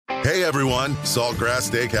Hey everyone, Saltgrass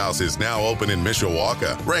Steakhouse is now open in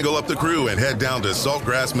Mishawaka. Wrangle up the crew and head down to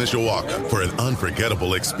Saltgrass Mishawaka for an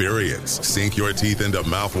unforgettable experience. Sink your teeth into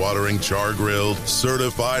mouth-watering char-grilled,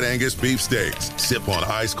 certified Angus beef steaks. Sip on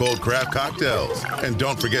ice-cold craft cocktails. And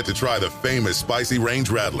don't forget to try the famous spicy range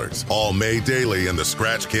rattlers, all made daily in the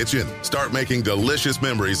Scratch Kitchen. Start making delicious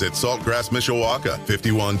memories at Saltgrass Mishawaka,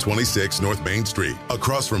 5126 North Main Street,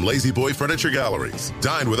 across from Lazy Boy Furniture Galleries.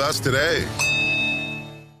 Dine with us today.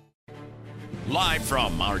 Live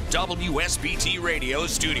from our WSBT radio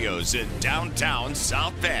studios in downtown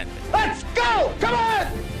South Bend. Let's go! Come on!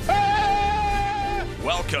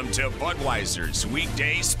 Welcome to Budweiser's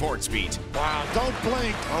Weekday Sports Beat. Wow, don't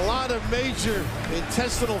blink. A lot of major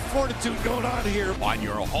intestinal fortitude going on here. On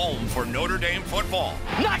your home for Notre Dame football.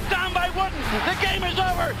 Knocked down by Wooden. The game is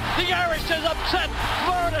over. The Irish is upset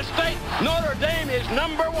Florida State. Notre Dame is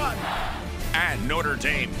 #1. And Notre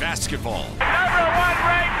Dame basketball. #1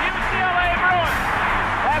 ranked UCLA Bruins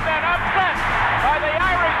have been upset by the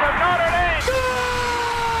Irish of Notre Dame.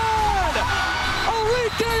 Good!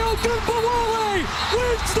 Arike Ogunbowale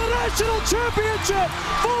wins the national championship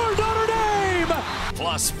for Notre Dame.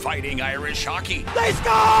 Plus Fighting Irish hockey. They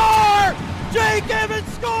score! Jake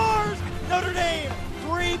Evans scores! Notre Dame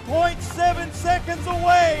 3.7 seconds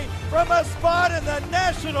away from a spot in the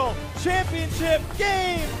national championship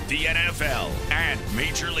game. The NFL and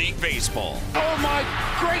Major League Baseball. Oh my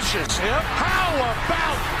gracious! How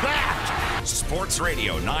about that? Sports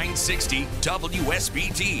Radio 960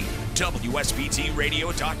 WSBT.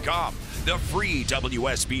 WSBTradio.com. The free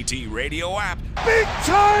WSBT radio app. Big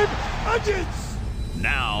time onions!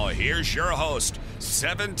 Now, here's your host,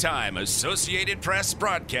 7-time Associated Press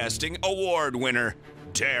Broadcasting Award winner,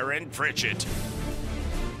 Darren Pritchett.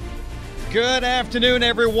 Good afternoon,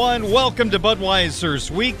 everyone. Welcome to Budweiser's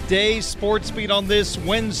Weekday Sports Beat on this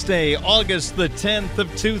Wednesday, August the 10th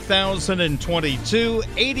of 2022.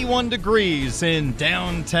 81 degrees in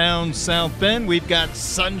downtown South Bend. We've got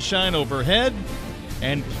sunshine overhead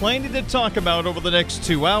and plenty to talk about over the next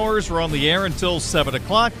 2 hours. We're on the air until 7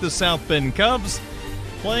 o'clock. The South Bend Cubs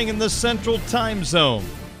playing in the Central Time Zone.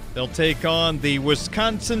 They'll take on the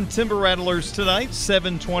Wisconsin Timber Rattlers tonight,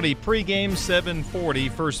 7:20 pregame, 7:40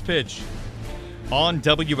 first pitch on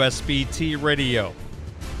WSBT Radio.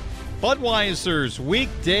 Budweiser's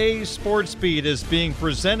Weekday Sports Beat is being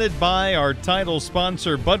presented by our title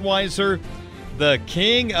sponsor, Budweiser, the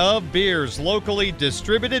king of beers, locally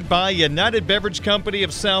distributed by United Beverage Company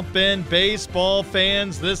of South Bend. Baseball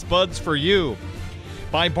fans, this Bud's for you.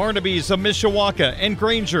 By Barnaby's of Mishawaka and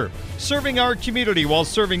Granger, serving our community while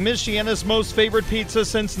serving Michiana's most favorite pizza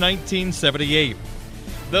since 1978.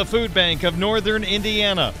 The Food Bank of Northern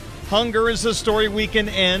Indiana. Hunger is a story we can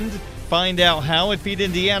end. Find out how at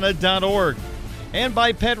feedindiana.org. And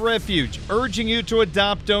by Pet Refuge, urging you to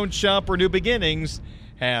adopt, don't shop, or new beginnings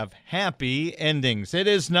have happy endings. It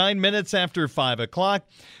is 9 minutes after 5 o'clock.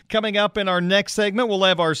 Coming up in our next segment, we'll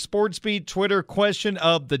have our Sports Beat Twitter question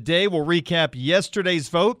of the day. We'll recap yesterday's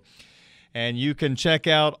vote, and you can check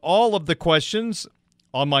out all of the questions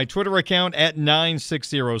on my Twitter account at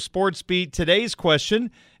 960 Sports Beat. Today's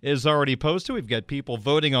question is already posted. We've got people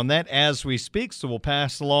voting on that as we speak, so we'll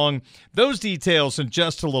pass along those details in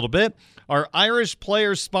just a little bit. Our Irish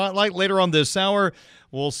player spotlight later on this hour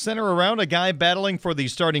will center around a guy battling for the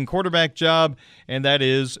starting quarterback job, and that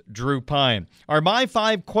is Drew Pyne. Our My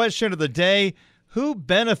 5 question of the day: who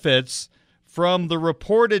benefits from the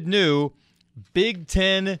reported new Big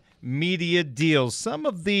Ten media deals? Some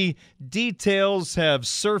of the details have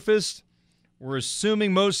surfaced. We're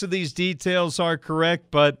assuming most of these details are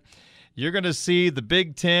correct, but you're going to see the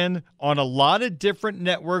Big Ten on a lot of different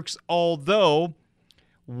networks, although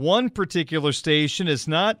one particular station is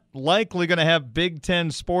not likely going to have Big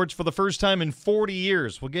Ten sports for the first time in 40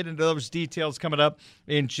 years. We'll get into those details coming up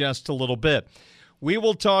in just a little bit. We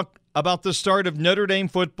will talk about the start of Notre Dame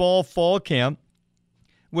football fall camp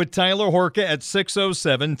with Tyler Horka at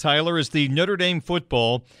 6:07. Tyler is the Notre Dame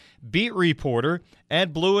football beat reporter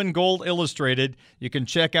at Blue and Gold Illustrated. You can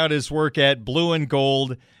check out his work at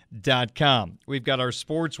blueandgold.com. We've got our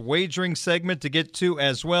sports wagering segment to get to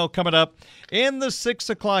as well coming up in the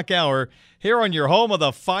 6 o'clock hour here on your home of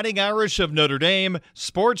the Fighting Irish of Notre Dame,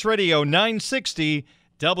 Sports Radio 960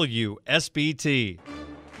 WSBT.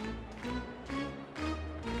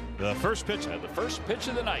 The first pitch of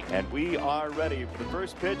the night. And we are ready for the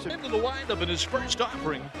first pitch. Into the windup in his first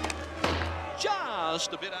offering.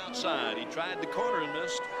 Just a bit outside. He tried the corner and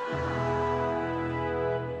missed.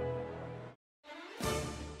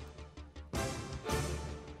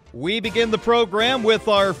 We begin the program with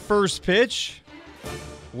our first pitch.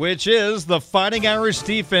 which is the Fighting Irish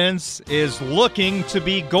defense is looking to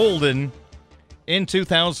be golden in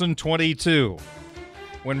 2022.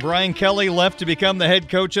 When Brian Kelly left to become the head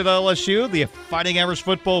coach at LSU, the Fighting Irish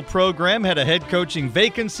football program had a head coaching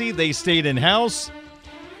vacancy. They stayed in-house,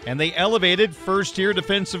 and they elevated first-year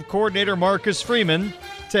defensive coordinator Marcus Freeman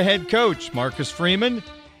to head coach. Marcus Freeman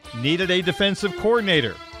needed a defensive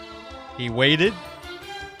coordinator. He waited,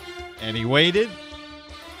 and he waited,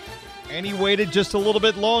 and he waited just a little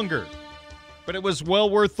bit longer. But it was well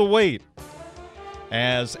worth the wait,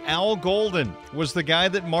 as Al Golden was the guy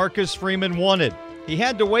that Marcus Freeman wanted. He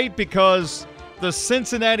had to wait because the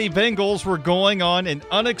Cincinnati Bengals were going on an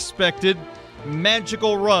unexpected,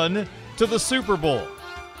 magical run to the Super Bowl.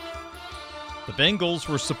 The Bengals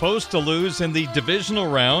were supposed to lose in the divisional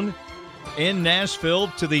round in Nashville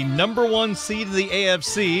to the number 1 seed in the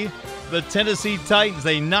AFC, the Tennessee Titans.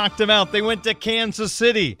 They knocked them out. They went to Kansas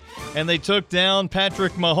City, and they took down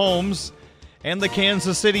Patrick Mahomes and the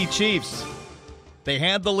Kansas City Chiefs. They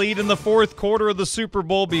had the lead in the fourth quarter of the Super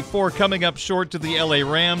Bowl before coming up short to the LA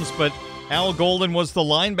Rams, but Al Golden was the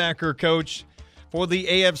linebacker coach for the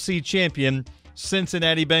AFC champion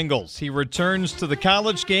Cincinnati Bengals. He returns to the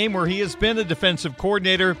college game where he has been a defensive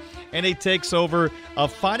coordinator, and he takes over a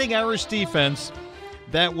Fighting Irish defense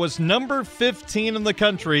that was number 15 in the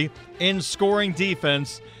country in scoring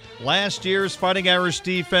defense. Last year's Fighting Irish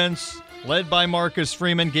defense, led by Marcus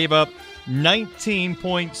Freeman, gave up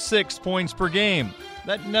 19.6 points per game.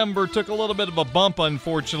 That number took a little bit of a bump,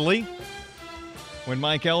 unfortunately, when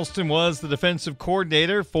Mike Elston was the defensive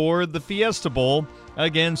coordinator for the Fiesta Bowl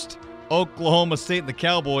against Oklahoma State. And the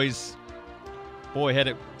Cowboys, boy, had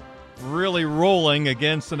it really rolling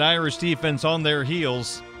against an Irish defense on their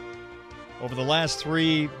heels over the last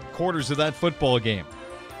 3 quarters of that football game.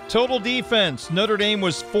 Total defense, Notre Dame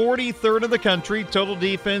was 43rd in the country. Total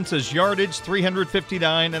defense is yardage,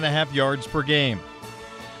 359.5 yards per game.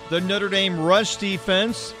 The Notre Dame rush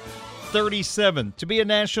defense, 37. To be a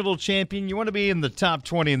national champion, you want to be in the top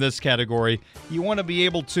 20 in this category. You want to be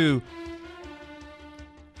able to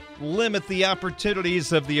limit the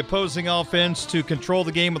opportunities of the opposing offense to control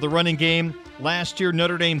the game of the running game. Last year,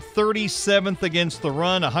 Notre Dame 37th against the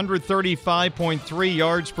run, 135.3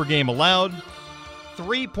 yards per game allowed.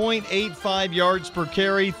 3.85 yards per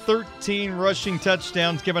carry, 13 rushing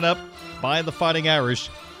touchdowns given up by the Fighting Irish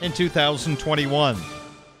in 2021.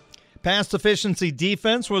 Pass efficiency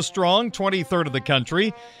defense was strong, 23rd of the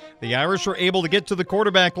country. The Irish were able to get to the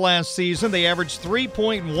quarterback last season. They averaged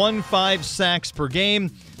 3.15 sacks per game,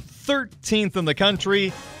 13th in the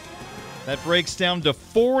country. That breaks down to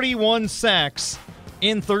 41 sacks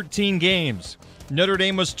in 13 games. Notre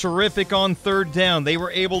Dame was terrific on third down. They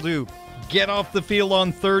were able to get off the field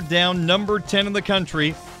on third down, number 10 in the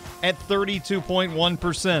country at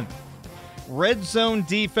 32.1%. Red zone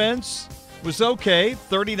defense was okay,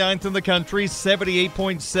 39th in the country,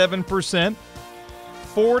 78.7%.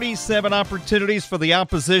 47 opportunities for the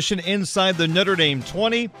opposition inside the Notre Dame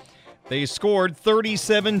 20. They scored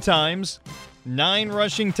 37 times, 9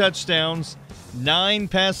 rushing touchdowns, 9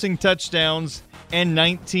 passing touchdowns, and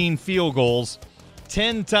 19 field goals.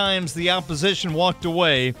 10 times the opposition walked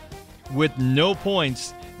away with no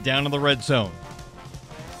points down in the red zone.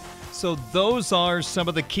 So those are some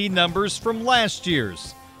of the key numbers from last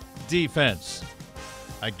year's defense.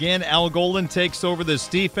 Again, Al Golden takes over this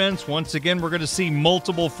defense. Once again, we're going to see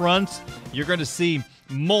multiple fronts. You're going to see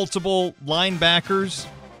multiple linebackers,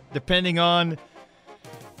 depending on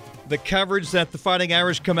the coverage that the Fighting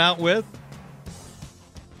Irish come out with.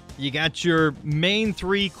 You got your main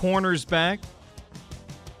 3 corners back: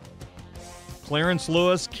 Clarence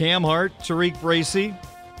Lewis, Cam Hart, Tariq Bracy.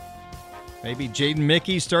 Maybe Jaden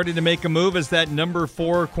Mickey starting to make a move as that number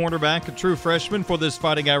 4 cornerback, a true freshman for this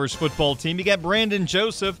Fighting Irish football team. You got Brandon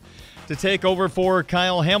Joseph to take over for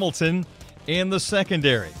Kyle Hamilton in the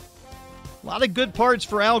secondary. A lot of good parts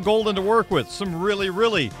for Al Golden to work with. Some really,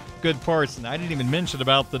 really good parts. And I didn't even mention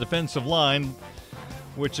about the defensive line,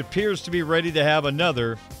 which appears to be ready to have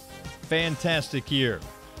another fantastic year.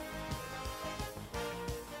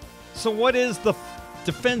 So what is the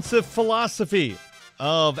defensive philosophy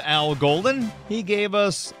of Al Golden? He gave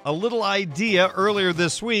us a little idea earlier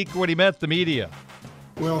this week when he met the media.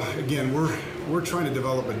 Well, again, we're trying to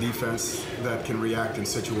develop a defense that can react in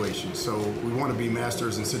situations. So we want to be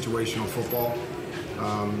masters in situational football.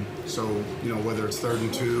 So, whether it's 3rd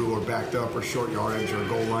and 2 or backed up or short yardage or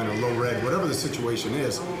goal line or low red, whatever the situation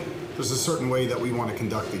is, there's a certain way that we want to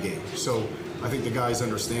conduct the game. So I think the guys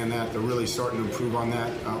understand that. They're really starting to improve on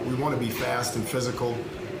that. We want to be fast and physical.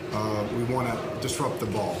 We want to disrupt the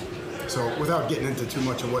ball. So without getting into too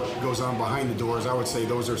much of what goes on behind the doors, I would say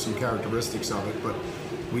those are some characteristics of it. But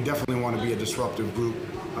we definitely want to be a disruptive group.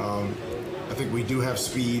 I think we do have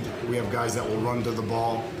speed. We have guys that will run to the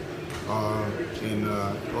ball. In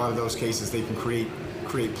a lot of those cases, they can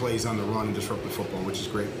create plays on the run and disruptive football, which is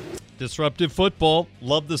great. Disruptive football.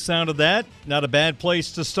 Love the sound of that. Not a bad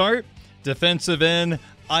place to start. Defensive end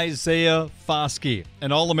Isaiah Foskey,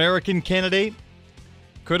 an All-American candidate.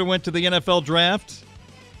 Could have went to the NFL draft.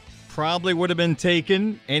 Probably would have been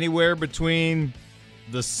taken anywhere between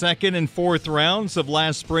the second and fourth rounds of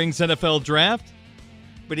last spring's NFL draft.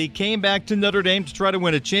 But he came back to Notre Dame to try to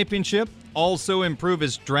win a championship, also improve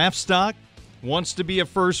his draft stock, wants to be a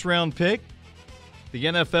first-round pick. The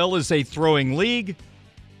NFL is a throwing league,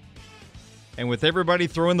 and with everybody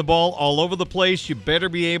throwing the ball all over the place, you better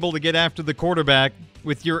be able to get after the quarterback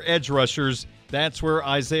with your edge rushers. That's where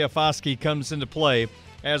Isaiah Foskey comes into play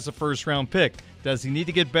as a first-round pick. Does he need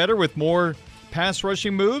to get better with more pass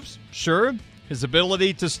rushing moves? Sure. His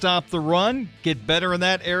ability to stop the run, get better in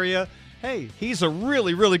that area. Hey, he's a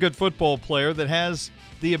really, really good football player that has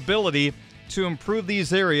the ability to improve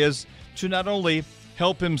these areas to not only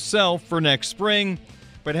help himself for next spring,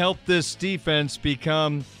 but help this defense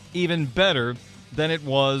become even better than it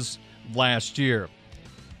was last year.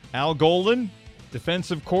 Al Golden,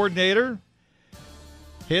 defensive coordinator,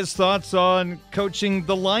 his thoughts on coaching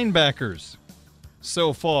the linebackers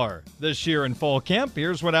so far this year in fall camp.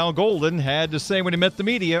 Here's what Al Golden had to say when he met the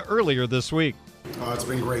media earlier this week. It's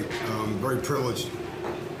been great. Very privileged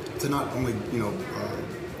to not only,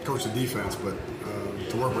 coach the defense, but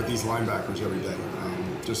to work with these linebackers every day.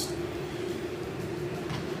 Just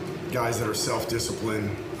guys that are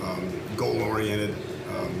self-disciplined, goal-oriented.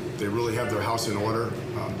 They really have their house in order.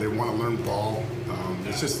 They want to learn ball.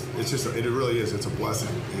 It really is. It's a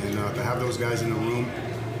blessing. And to have those guys in the room,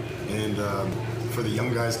 and for the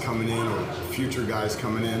young guys coming in or future guys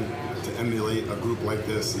coming in to emulate a group like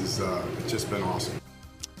this is it's just been awesome.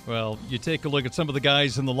 Well, you take a look at some of the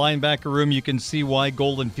guys in the linebacker room, you can see why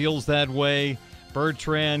Golden feels that way.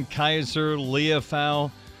 Bertrand, Kaiser,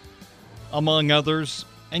 Liufau, among others.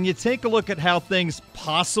 And you take a look at how things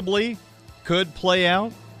possibly could play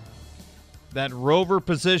out. That rover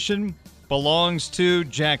position belongs to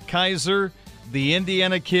Jack Kaiser, the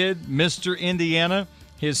Indiana kid, Mr. Indiana,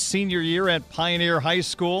 his senior year at Pioneer High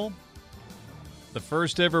School. The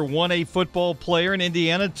first ever 1A football player in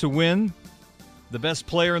Indiana to win the best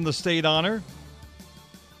player in the state honor.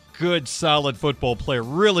 Good, solid football player.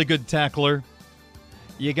 Really good tackler.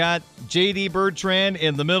 You got J.D. Bertrand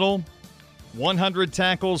in the middle. 100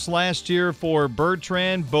 tackles last year for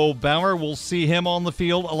Bertrand. Bo Bauer, will see him on the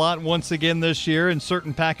field a lot once again this year in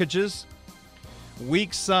certain packages.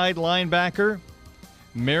 Weak side linebacker,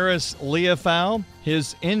 Maris Liufau.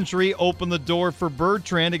 His injury opened the door for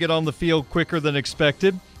Bertrand to get on the field quicker than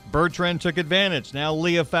expected. Bertrand took advantage. Now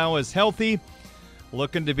Liufau is healthy,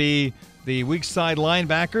 looking to be the weak side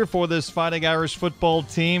linebacker for this Fighting Irish football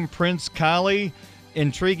team. Prince Colley,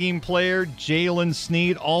 intriguing player. Jalen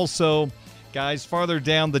Sneed, also guys farther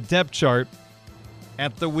down the depth chart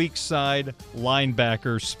at the weak side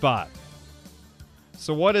linebacker spot.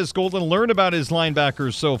 So what has Golden learned about his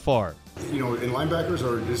linebackers so far? In linebackers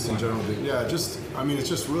or just in general? Yeah, it's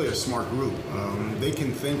just really a smart group. They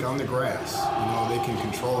can think on the grass. They can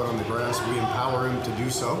control it on the grass. We empower them to do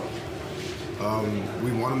so.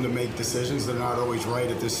 We want them to make decisions. They're not always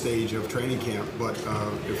right at this stage of training camp, but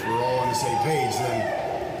if we're all on the same page,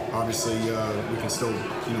 then obviously we can still,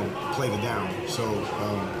 play the down. So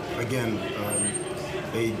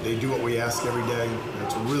they do what we ask every day.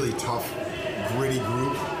 It's a really tough, gritty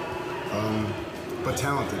group. But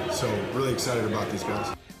talented, so really excited about these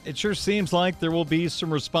guys. It sure seems like there will be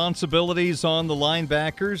some responsibilities on the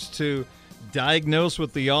linebackers to diagnose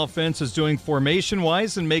what the offense is doing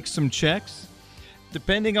formation-wise and make some checks.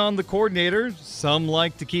 Depending on the coordinator, some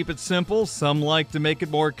like to keep it simple, some like to make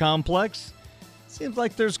it more complex. Seems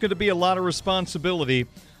like there's going to be a lot of responsibility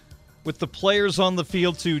with the players on the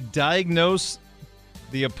field to diagnose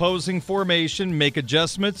the opposing formation, make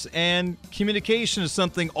adjustments, and communication is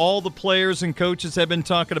something all the players and coaches have been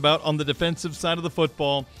talking about on the defensive side of the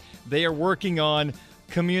football. They are working on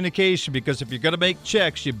communication because if you're going to make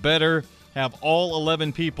checks, you better have all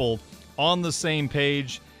 11 people on the same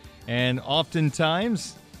page. And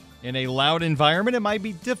oftentimes, in a loud environment, it might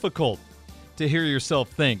be difficult to hear yourself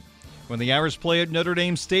think. When the Irish play at Notre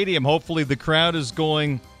Dame Stadium, hopefully the crowd is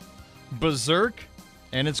going berserk.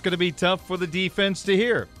 And it's going to be tough for the defense to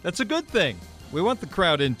hear. That's a good thing. We want the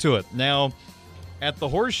crowd into it. Now, at the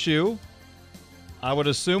Horseshoe, I would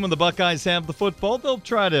assume when the Buckeyes have the football, they'll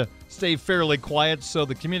try to stay fairly quiet, so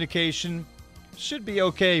the communication should be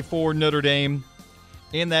okay for Notre Dame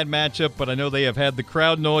in that matchup. But I know they have had the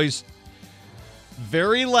crowd noise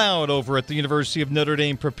very loud over at the University of Notre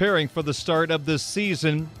Dame preparing for the start of this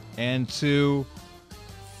season and to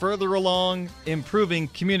further along improving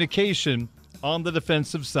communication on the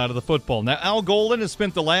defensive side of the football. Now, Al Golden has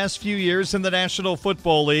spent the last few years in the National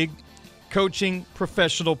Football League coaching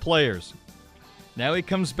professional players. Now he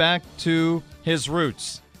comes back to his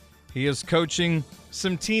roots. He is coaching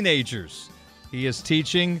some teenagers. He is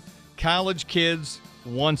teaching college kids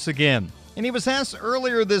once again. And he was asked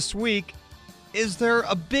earlier this week, is there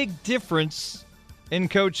a big difference in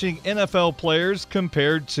coaching NFL players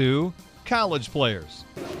compared to college players?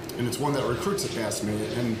 And it's one that recruits have asked me,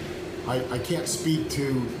 and I can't speak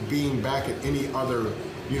to being back at any other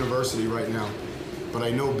university right now, but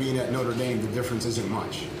I know being at Notre Dame, the difference isn't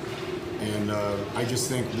much. And I just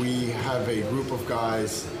think we have a group of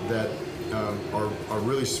guys that are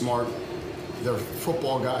really smart. They're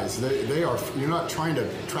football guys. They are. You're not trying to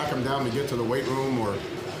track them down to get to the weight room or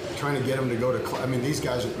trying to get them to go to class. I mean, these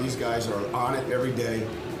guys are on it every day.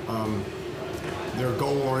 They're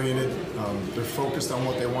goal-oriented. They're focused on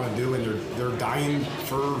what they want to do, and they're dying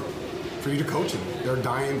for you to coach them. They're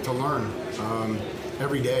dying to learn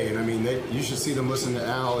every day. And I mean, you should see them listen to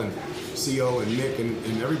Al and CO and Nick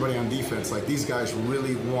and everybody on defense. Like, these guys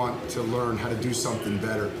really want to learn how to do something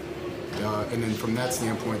better. And then from that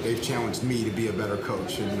standpoint, they've challenged me to be a better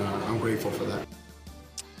coach, and I'm grateful for that.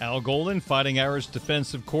 Al Golden, Fighting Irish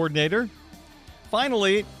defensive coordinator.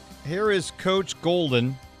 Finally, here is Coach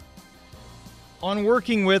Golden on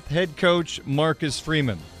working with head coach Marcus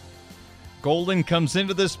Freeman. Golden comes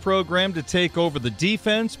into this program to take over the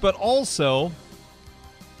defense, but also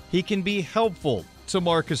he can be helpful to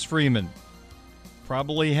Marcus Freeman.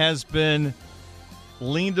 Probably has been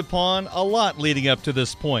leaned upon a lot leading up to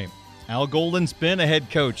this point. Al Golden's been a head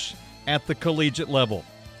coach at the collegiate level.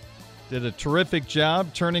 Did a terrific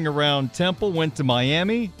job turning around Temple, went to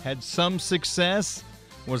Miami, had some success,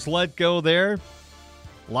 was let go there.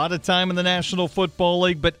 A lot of time in the National Football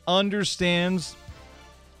League, but understands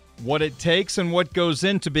what it takes and what goes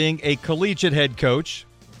into being a collegiate head coach.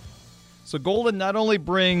 So Golden not only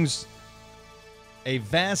brings a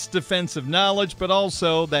vast defensive knowledge, but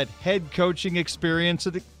also that head coaching experience,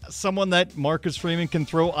 someone that Marcus Freeman can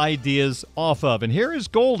throw ideas off of. And here is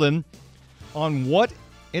Golden on what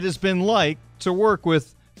it has been like to work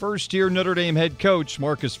with first-year Notre Dame head coach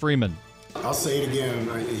Marcus Freeman. I'll say it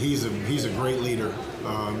again. He's a great leader.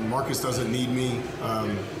 Marcus doesn't need me,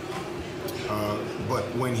 but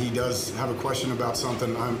when he does have a question about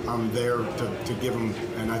something, I'm there to give him.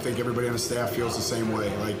 And I think everybody on the staff feels the same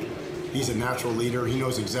way. Like, he's a natural leader. He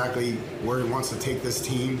knows exactly where he wants to take this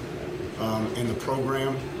team and the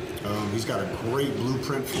program. He's got a great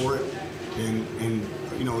blueprint for it. And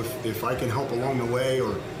you know, if I can help along the way,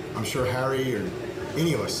 or I'm sure Harry or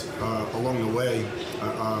any of us along the way,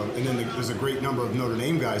 and then there's a great number of Notre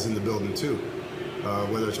Dame guys in the building too,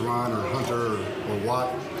 whether it's Ron or Hunter or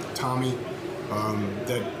Watt, Tommy,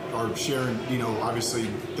 that are sharing, you know, obviously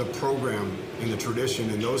the program and the tradition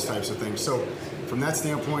and those types of things. So from that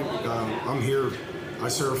standpoint, I'm here. I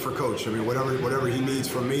serve for Coach. I mean, whatever he needs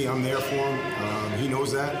from me, I'm there for him. He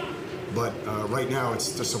knows that. But right now,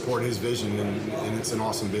 it's to support his vision, and it's an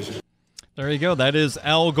awesome vision. There you go. That is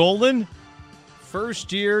Al Golden,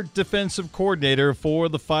 first-year defensive coordinator for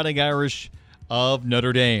the Fighting Irish of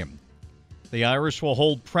Notre Dame. The Irish will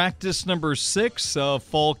hold practice number 6 of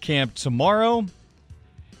fall camp tomorrow,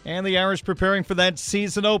 and the Irish preparing for that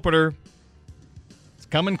season opener. It's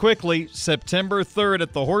coming quickly, September 3rd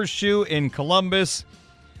at the Horseshoe in Columbus.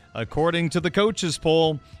 According to the coaches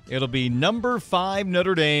poll, it'll be number 5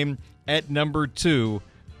 Notre Dame at number 2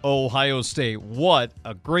 Ohio State. What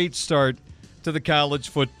a great start to the college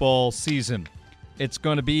football season. It's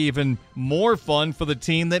going to be even more fun for the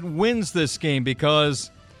team that wins this game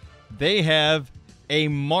because they have a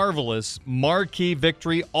marvelous marquee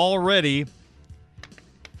victory already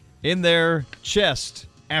in their chest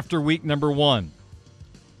after week number 1.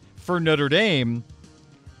 For Notre Dame,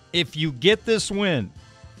 if you get this win,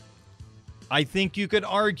 I think you could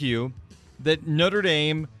argue that Notre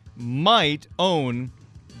Dame might own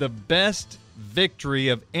the best victory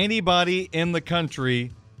of anybody in the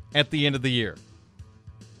country at the end of the year.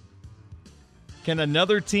 Can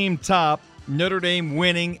another team top Notre Dame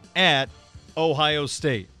winning at Ohio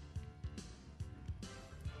State?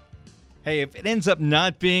 Hey, if it ends up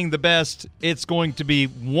not being the best, it's going to be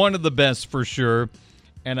one of the best for sure,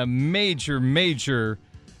 and a major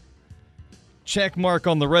check mark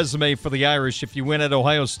on the resume for the Irish if you win at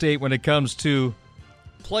Ohio State when it comes to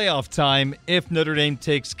playoff time if Notre Dame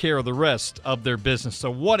takes care of the rest of their business.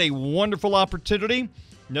 So what a wonderful opportunity.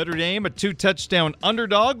 Notre Dame, a 2-touchdown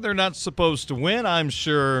underdog. They're not supposed to win. I'm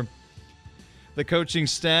sure the coaching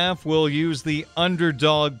staff will use the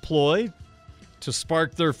underdog ploy to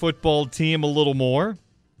spark their football team a little more.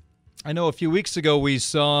 I know a few weeks ago we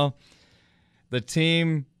saw the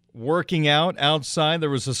team working out outside. There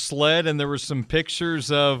was a sled and there were some pictures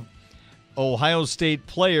of Ohio State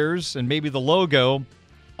players and maybe the logo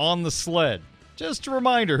on the sled. Just a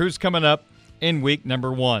reminder who's coming up in week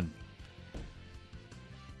number 1.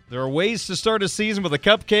 There are ways to start a season with a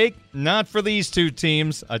cupcake. Not for these two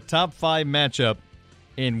teams. A top 5 matchup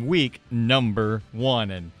in week number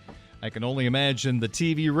 1. And I can only imagine the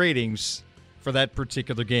TV ratings for that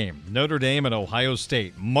particular game. Notre Dame and Ohio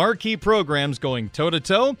State. Marquee programs going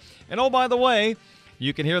toe-to-toe. And oh, by the way,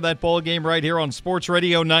 you can hear that ball game right here on Sports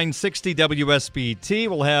Radio 960 WSBT.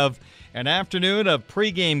 We'll have an afternoon of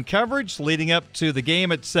pregame coverage leading up to the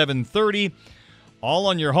game at 7:30. All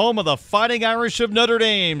on your home of the Fighting Irish of Notre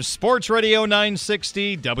Dame. Sports Radio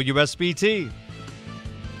 960 WSBT.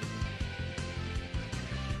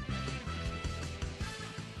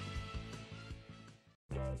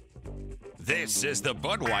 This is the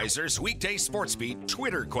Budweiser's Weekday Sports Beat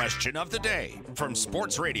Twitter question of the day from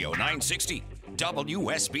Sports Radio 960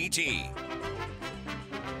 WSBT.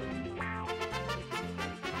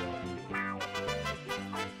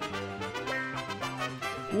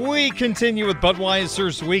 We continue with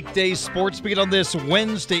Budweiser's Weekday Sports Beat on this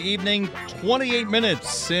Wednesday evening, 28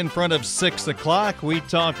 minutes in front of 6 o'clock. We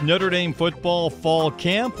talk Notre Dame football fall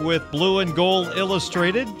camp with Blue and Gold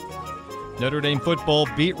Illustrated. Notre Dame football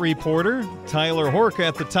beat reporter Tyler Horka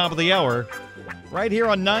at the top of the hour. Right here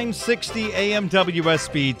on 960 AM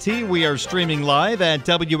WSBT. We are streaming live at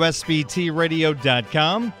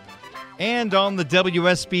WSBTradio.com and on the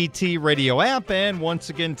WSBT radio app. And once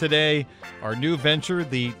again today, our new venture,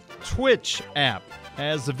 the Twitch app,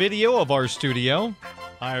 has a video of our studio.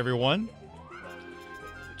 Hi, everyone.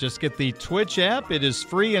 Just get the Twitch app. It is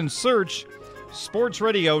free and search Sports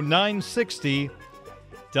Radio 960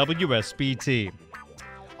 WSBT.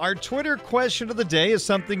 Our Twitter question of the day is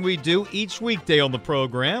something we do each weekday on the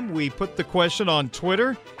program. We put the question on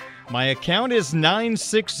Twitter. My account is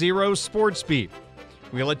 960SportsBeat.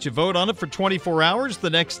 We let you vote on it for 24 hours. The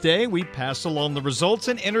next day, we pass along the results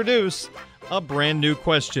and introduce a brand new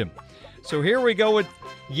question. So here we go with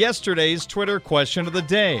yesterday's Twitter question of the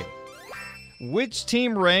day. Which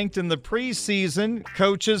team ranked in the preseason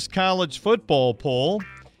Coaches College Football Poll,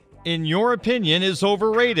 in your opinion, is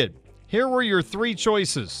overrated? Here were your 3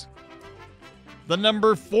 choices. The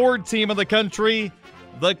number 4 team of the country,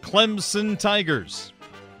 the Clemson Tigers.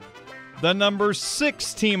 The number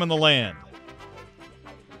 6 team in the land,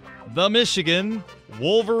 the Michigan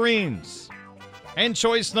Wolverines. And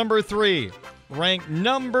choice number 3, ranked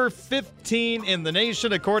number 15 in the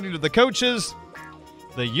nation according to the coaches,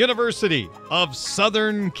 the University of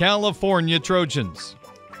Southern California Trojans.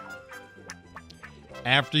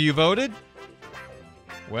 After you voted,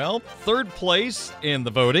 well, third place in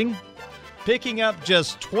the voting, picking up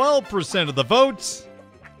just 12% of the votes,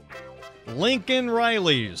 Lincoln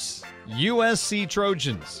Riley's USC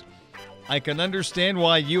Trojans. I can understand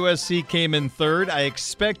why USC came in third. I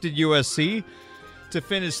expected USC to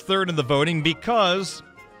finish third in the voting because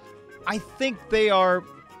I think they are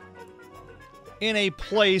in a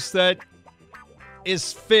place that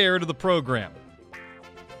is fair to the program.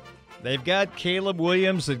 They've got Caleb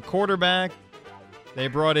Williams at quarterback. They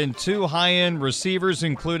brought in 2 high-end receivers,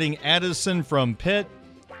 including Addison from Pitt.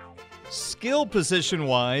 Skill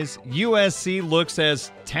position-wise, USC looks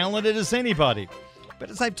as talented as anybody. But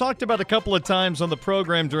as I've talked about a couple of times on the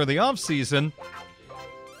program during the offseason,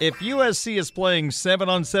 if USC is playing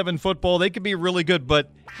 7-on-7 football, they could be really good, but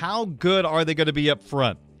how good are they going to be up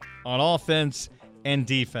front on offense and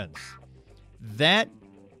defense? That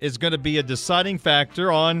is going to be a deciding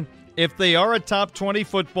factor on if they are a top 20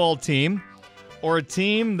 football team or a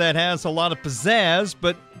team that has a lot of pizzazz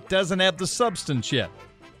but doesn't have the substance yet.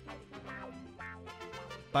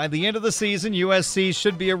 By the end of the season, USC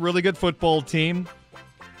should be a really good football team.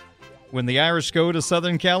 When the Irish go to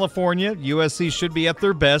Southern California, USC should be at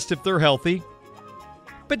their best if they're healthy.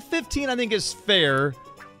 But 15, I think, is fair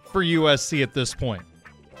for USC at this point.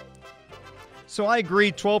 So I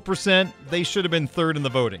agree, 12%, they should have been third in the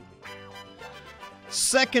voting.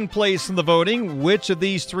 Second place in the voting, which of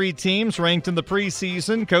these 3 teams ranked in the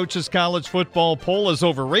preseason Coaches College Football Poll is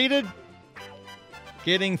overrated?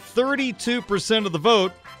 Getting 32% of the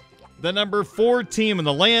vote, the number 4 team in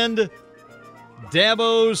the land,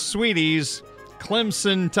 Dabo Sweetie's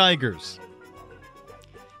Clemson Tigers.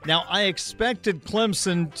 Now, I expected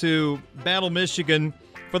Clemson to battle Michigan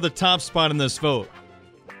for the top spot in this vote.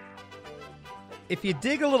 If you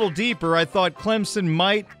dig a little deeper, I thought Clemson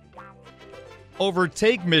might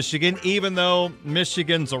overtake Michigan, even though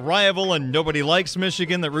Michigan's a rival and nobody likes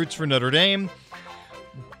Michigan that roots for Notre Dame.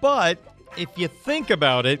 But if you think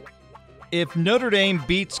about it, if Notre Dame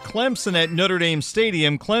beats Clemson at Notre Dame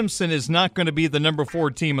Stadium, Clemson is not going to be the number 4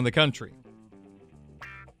 team in the country.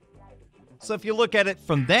 So if you look at it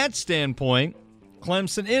from that standpoint,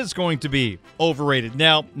 Clemson is going to be overrated.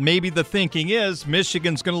 Now, maybe the thinking is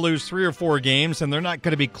Michigan's going to lose 3 or 4 games and they're not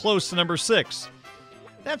going to be close to number 6.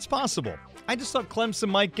 That's possible. I just thought Clemson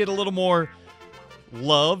might get a little more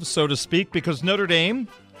love, so to speak, because Notre Dame,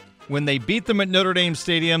 when they beat them at Notre Dame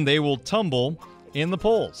Stadium, they will tumble in the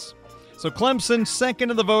polls. So Clemson,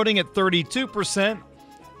 second in the voting at 32%,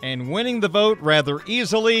 and winning the vote rather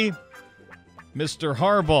easily, Mr.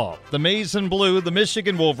 Harbaugh. The Maize and Blue, the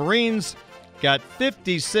Michigan Wolverines, got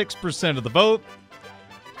 56% of the vote.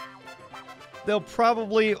 They'll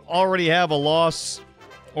probably already have a loss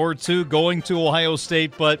or 2 going to Ohio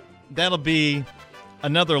State, but that'll be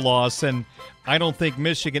another loss, and I don't think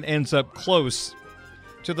Michigan ends up close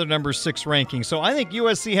to the number 6 ranking. So I think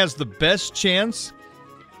USC has the best chance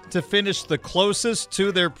to finish the closest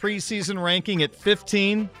to their preseason ranking at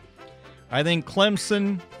 15. I think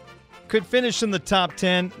Clemson could finish in the top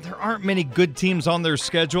 10. There aren't many good teams on their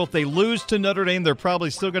schedule. If they lose to Notre Dame, they're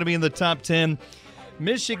probably still going to be in the top 10.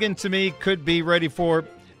 Michigan, to me, could be ready for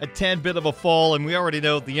a tad bit of a fall, and we already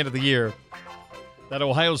know at the end of the year that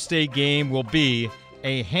Ohio State game will be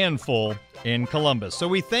a handful in Columbus. So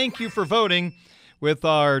we thank you for voting with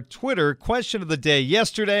our Twitter question of the day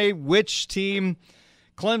yesterday. Which team,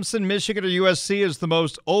 Clemson, Michigan, or USC, is the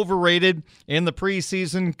most overrated in the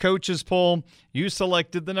preseason coaches poll? You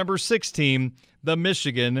selected the number 6 team, the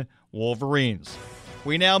Michigan Wolverines.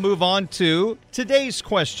 We now move on to today's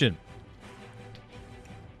question.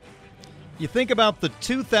 You think about the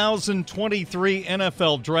 2023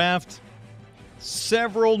 NFL Draft,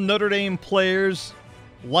 several Notre Dame players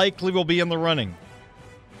likely will be in the running.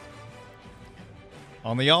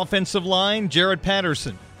 On the offensive line, Jared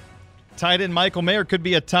Patterson. Tight end Michael Mayer could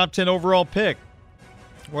be a top 10 overall pick.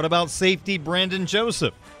 What about safety Brandon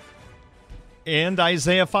Joseph and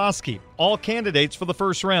Isaiah Foskey? All candidates for the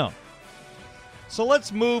first round. So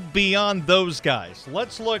let's move beyond those guys.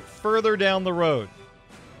 Let's look further down the road.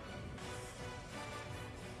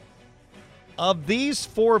 Of these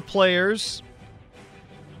 4 players,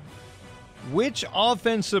 which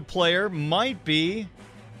offensive player might be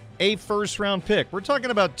a first-round pick? We're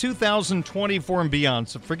talking about 2024 and beyond,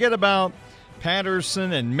 so forget about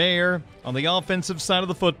Patterson and Mayer on the offensive side of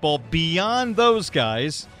the football. Beyond those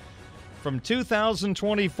guys, from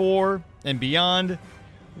 2024 and beyond,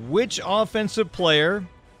 which offensive player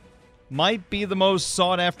might be the most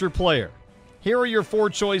sought-after player? Here are your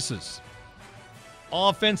 4 choices.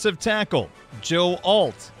 Offensive tackle, Joe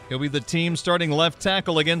Alt. He'll be the team's starting left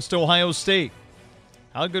tackle against Ohio State.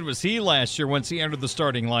 How good was he last year once he entered the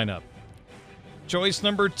starting lineup? Choice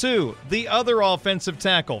number 2, the other offensive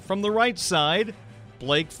tackle from the right side,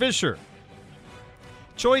 Blake Fisher.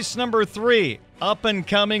 Choice number 3,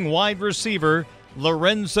 up-and-coming wide receiver,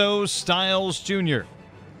 Lorenzo Styles Jr.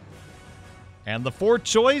 And the 4th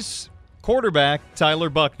choice, quarterback, Tyler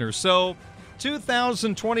Buckner. So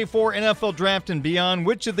 2024 NFL Draft and beyond,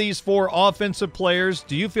 which of these 4 offensive players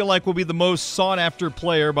do you feel like will be the most sought-after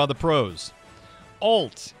player by the pros?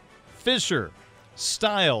 Alt, Fisher,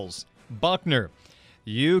 Styles, Buckner.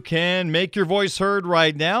 You can make your voice heard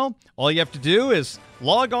right now. All you have to do is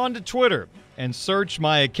log on to Twitter and search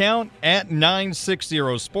my account at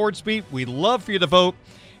 960SportsBeat. We'd love for you to vote,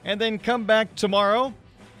 and then come back tomorrow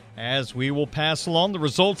as we will pass along the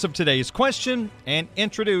results of today's question and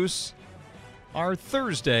introduce our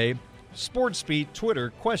Thursday SportsBeat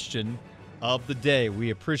Twitter question of the day.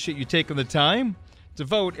 We appreciate you taking the time to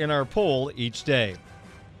vote in our poll each day.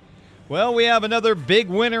 Well, we have another big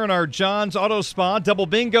winner in our John's Auto Spa Double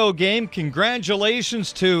Bingo game.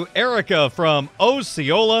 Congratulations to Erica from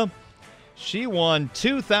Osceola. She won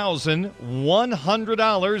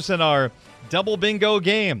 $2,100 in our Double Bingo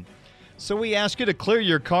game. So we ask you to clear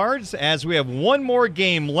your cards as we have one more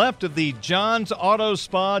game left of the John's Auto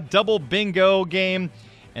Spa Double Bingo game,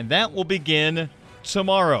 and that will begin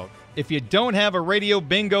tomorrow. If you don't have a Radio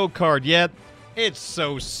Bingo card yet, it's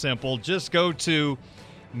so simple. Just go to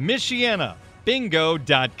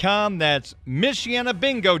MichianaBingo.com. That's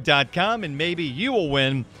MichianaBingo.com, and maybe you will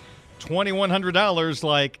win $2,100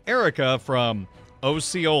 like Erica from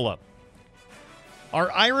Osceola. Our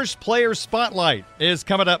Irish Player Spotlight is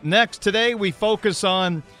coming up next. Today we focus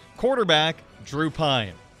on quarterback Drew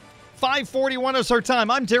Pyne. 5:41 is our time.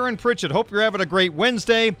 I'm Darren Pritchett. Hope you're having a great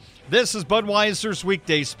Wednesday. This is Budweiser's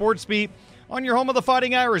Weekday Sports Beat on your home of the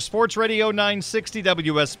Fighting Irish, Sports Radio 960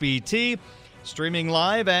 WSBT. Streaming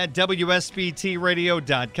live at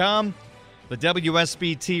WSBTradio.com, the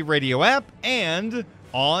WSBT Radio app, and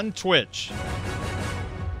on Twitch.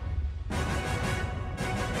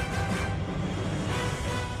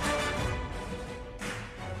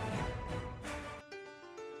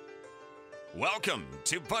 Welcome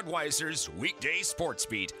to Budweiser's Weekday Sports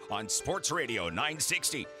Beat on Sports Radio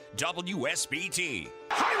 960 WSBT.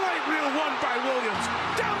 Highlight reel won by Williams.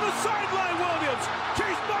 Down the sideline, Williams.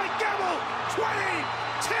 Chased by Gamble. 20, 10.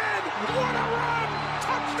 What a run.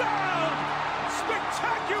 Touchdown.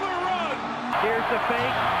 Spectacular run. Here's the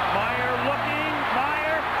fake. Meyer looking.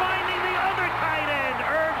 Meyer finding the other tight end.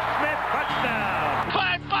 Irv Smith, touchdown.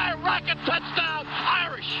 Fire, rocket, touchdown.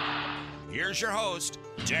 Irish. Here's your host,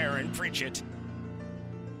 Darren Pritchett.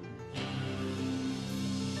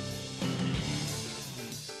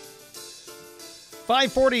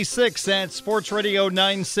 .546 at Sports Radio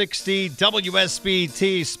 960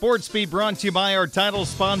 WSBT. Sports Beat brought to you by our title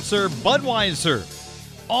sponsor, Budweiser.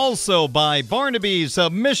 Also by Barnaby's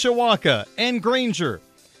of Mishawaka and Granger,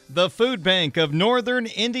 the Food Bank of Northern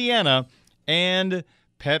Indiana, and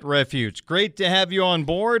Pet Refuge. Great to have you on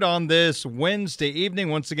board on this Wednesday evening.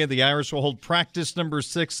 Once again, the Irish will hold practice number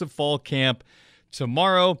 6 of fall camp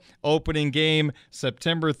tomorrow. Opening game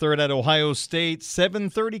September 3rd at Ohio State.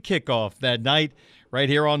 7:30 kickoff that night right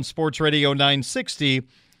here on Sports Radio 960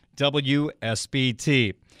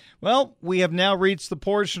 WSBT. Well, we have now reached the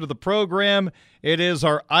portion of the program. It is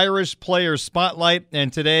our Irish Player Spotlight,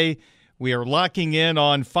 and today we are locking in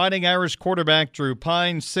on Fighting Irish quarterback Drew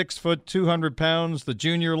Pyne, 6 foot, 200 pounds. The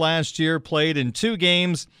junior last year played in 2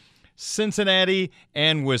 games, Cincinnati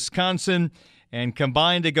and Wisconsin, and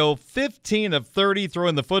combined to go 15 of 30,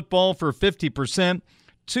 throwing the football for 50%,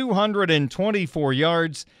 224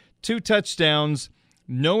 yards, 2 touchdowns,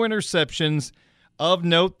 no interceptions. Of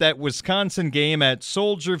note, that Wisconsin game at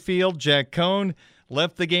Soldier Field, Jack Cohn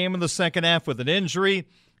left the game in the second half with an injury.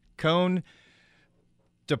 Cohn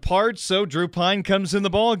departs, so Drew Pyne comes in the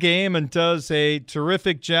ball game and does a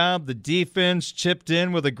terrific job. The defense chipped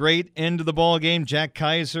in with a great end of the ball game. Jack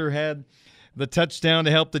Kaiser had the touchdown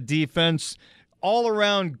to help the defense. All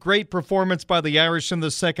around great performance by the Irish in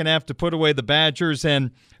the second half to put away the Badgers,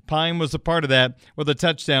 and Pyne was a part of that with a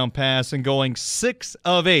touchdown pass and going 6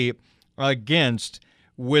 of 8 against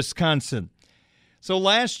Wisconsin. So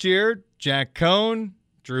last year, Jack Cohn,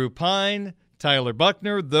 Drew Pyne, Tyler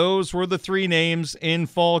Buckner, those were the 3 names in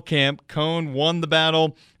fall camp. Cohn won the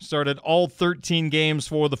battle, started all 13 games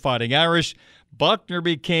for the Fighting Irish. Buckner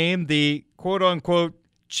became the quote-unquote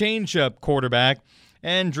change-up quarterback,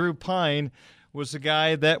 and Drew Pyne was a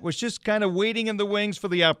guy that was just kind of waiting in the wings for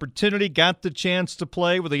the opportunity, got the chance to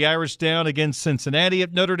play with the Irish down against Cincinnati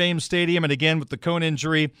at Notre Dame Stadium, and again with the Cohn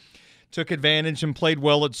injury, took advantage and played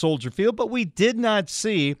well at Soldier Field. But we did not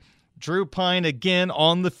see Drew Pyne again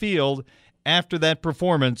on the field after that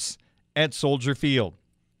performance at Soldier Field.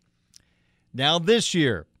 Now this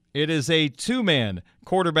year, it is a 2-man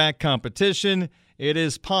quarterback competition. It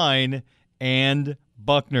is Pyne and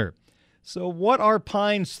Buckner. So what are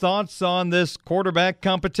Pyne's thoughts on this quarterback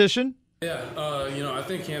competition? Yeah, I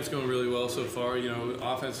think camp's going really well so far.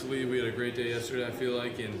 Offensively, we had a great day yesterday, I feel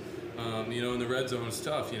like. And, in the red zone, it's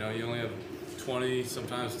tough. You only have 20,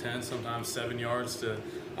 sometimes 10, sometimes 7 yards to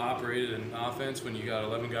operate in offense when you got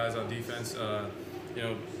 11 guys on defense,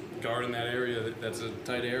 guarding that area. That's a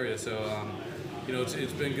tight area. So,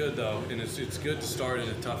 it's been good, though. And it's good to start in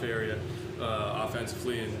a tough area.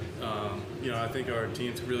 Offensively, and I think our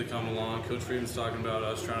team's really come along. Coach Freeman's talking about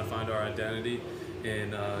us trying to find our identity,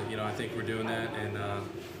 and I think we're doing that. And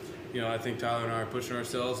I think Tyler and I are pushing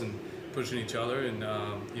ourselves and pushing each other, and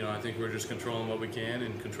I think we're just controlling what we can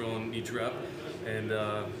and controlling each rep, and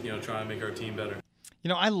trying to make our team better.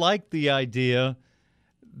 I like the idea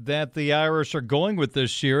that the Irish are going with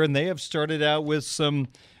this year, and they have started out with some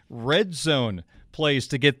red zone plays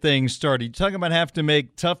to get things started. You're talking about having to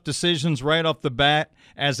make tough decisions right off the bat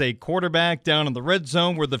as a quarterback down in the red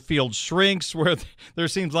zone where the field shrinks, where there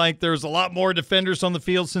seems like there's a lot more defenders on the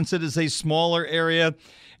field since it is a smaller area,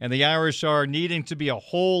 and the Irish are needing to be a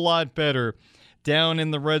whole lot better down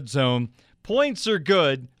in the red zone. Points are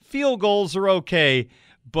good. Field goals are okay,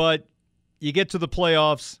 but you get to the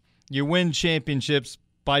playoffs, you win championships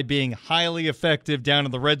by being highly effective down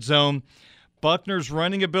in the red zone. Buckner's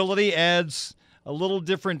running ability adds a little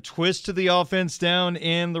different twist to the offense down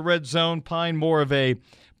in the red zone. Pyne more of a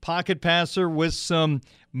pocket passer with some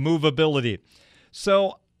movability.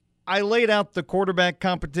 So I laid out the quarterback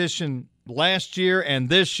competition last year and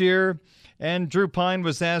this year, and Drew Pyne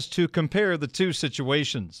was asked to compare the two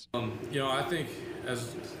situations. I think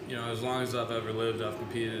as long as I've ever lived, I've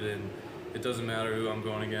competed in it doesn't matter who I'm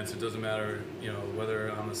going against. It doesn't matter, whether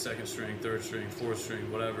I'm the second string, third string, fourth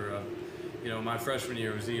string, whatever. My freshman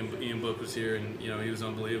year was Ian Book was here, and he was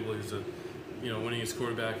unbelievable. He was the winningest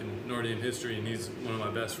quarterback in Notre Dame history, and he's one of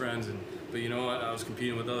my best friends. But you know what? I was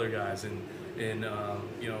competing with other guys, and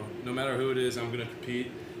no matter who it is, I'm going to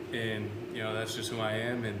compete, and that's just who I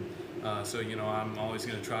am. And so I'm always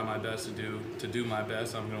going to try my best to do my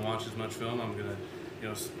best. I'm going to watch as much film. I'm going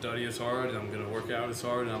to study as hard, and I'm going to work out as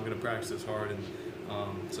hard, and I'm going to practice as hard.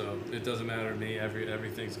 And so it doesn't matter to me.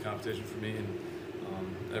 Everything's a competition for me, and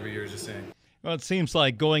every year is the same. Well, it seems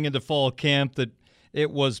like going into fall camp that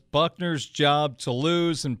it was Buckner's job to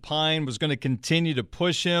lose, and Pyne was going to continue to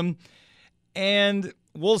push him. And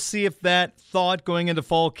we'll see if that thought going into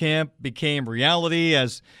fall camp became reality,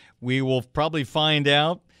 as we will probably find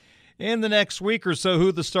out in the next week or so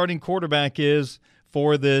who the starting quarterback is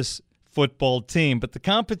for this football team. But the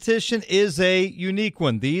competition is a unique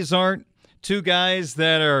one. These aren't two guys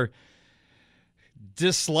that are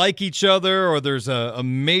dislike each other or there's a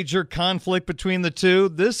major conflict between the two.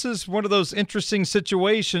 This is one of those interesting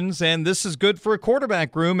situations, and this is good for a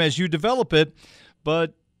quarterback room as you develop it.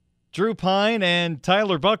 But Drew Pyne and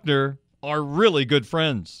Tyler Buchner are really good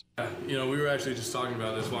friends. We were actually just talking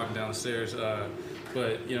about this walking down the stairs.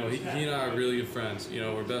 But he and I are really good friends.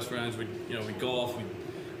 We're best friends. We golf.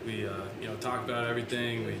 We talk about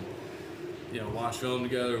everything. We watch film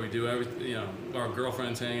together. We do everything. Our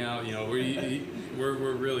girlfriends hang out. We're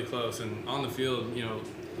really close. And on the field,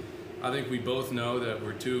 I think we both know that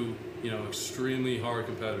we're two extremely hard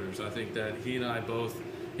competitors. I think that he and I both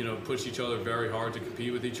push each other very hard to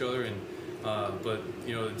compete with each other. And but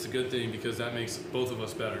it's a good thing because that makes both of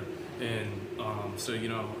us better. And so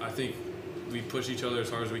I think we push each other as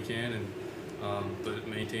hard as we can, and but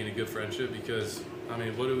maintain a good friendship, because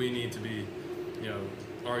what do we need to be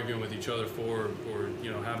arguing with each other for, or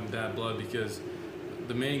having bad blood? Because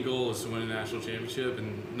the main goal is to win a national championship,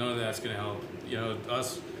 and none of that's going to help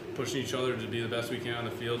us pushing each other to be the best we can on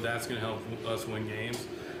the field. That's going to help us win games,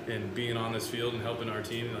 and being on this field and helping our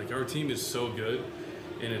team. Our team is so good,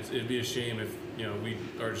 and it'd be a shame if we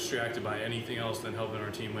are distracted by anything else than helping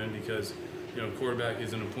our team win, because quarterback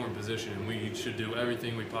is an important position, and we should do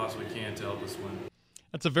everything we possibly can to help us win.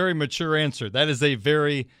 That's a very mature answer. That is a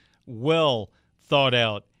very well thought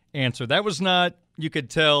out answer. That was not, you could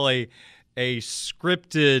tell, a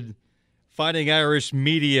scripted Fighting Irish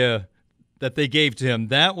media that they gave to him.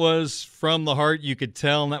 That was from the heart, you could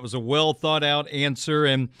tell, and that was a well thought out answer,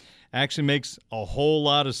 and actually makes a whole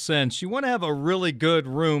lot of sense. You want to have a really good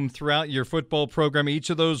room throughout your football program. Each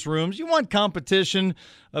of those rooms, you want competition,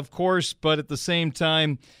 of course, but at the same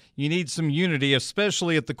time, you need some unity,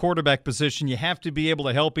 especially at the quarterback position. You have to be able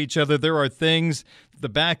to help each other. There are things the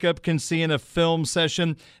backup can see in a film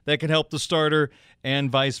session that can help the starter, and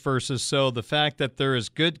vice versa. So the fact that there is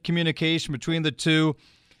good communication between the two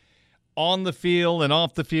on the field and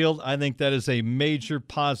off the field, I think that is a major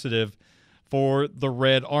positive for the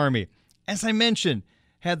Red Army. As I mentioned,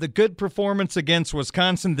 had the good performance against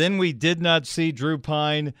Wisconsin. Then we did not see Drew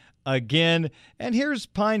Pyne again. And here's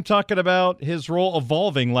Pyne talking about his role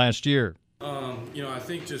evolving last year. I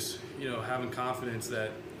think just, having confidence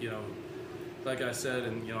that, like I said,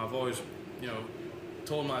 and, I've always,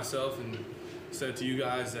 told myself and said to you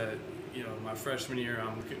guys that, my freshman year,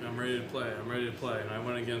 I'm ready to play. I'm ready to play. And I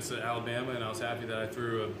went against Alabama, and I was happy that I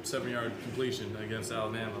threw a 7-yard completion against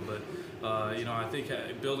Alabama. But, I think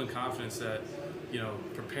building confidence that,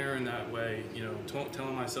 preparing that way,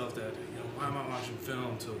 telling myself that, why am I watching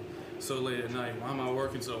film till so late at night? Why am I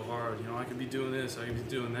working so hard? I could be doing this, I could be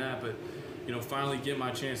doing that. But, finally getting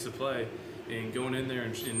my chance to play and going in there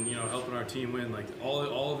and helping our team win,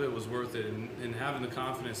 all of it was worth it. And having the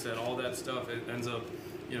confidence that all that stuff, it ends up,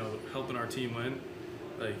 helping our team win.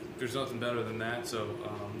 There's nothing better than that. So,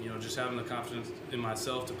 just having the confidence in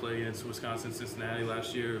myself to play against Wisconsin, Cincinnati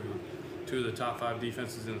last year, two of the top 5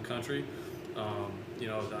 defenses in the country.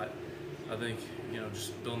 I think,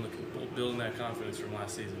 just building that confidence from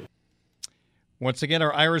last season. Once again,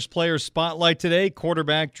 our Irish player spotlight today,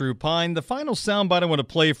 quarterback Drew Pyne. The final soundbite I want to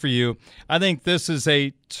play for you, I think this is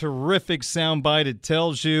a terrific soundbite. It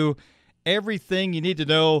tells you everything you need to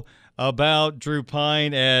know about Drew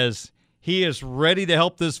Pyne as he is ready to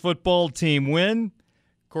help this football team win.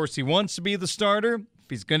 Of course, he wants to be the starter. If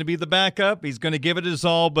he's going to be the backup, he's going to give it his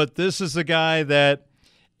all. But this is a guy that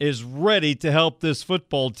is ready to help this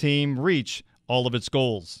football team reach all of its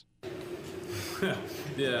goals.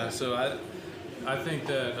 Yeah, so I think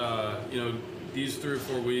that, these 3 or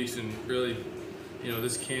 4 weeks and really,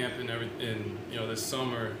 this camp and this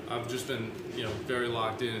summer, I've just been, very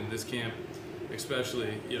locked in. This camp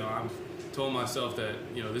especially, told myself that,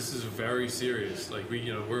 this is very serious. Like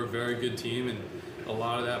we're a very good team, and a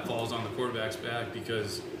lot of that falls on the quarterback's back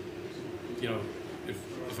because,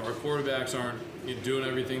 if our quarterbacks aren't doing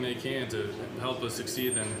everything they can to help us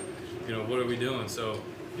succeed, then, what are we doing? So,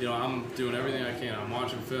 I'm doing everything I can. I'm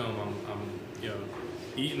watching film. I'm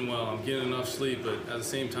eating well. I'm getting enough sleep, but at the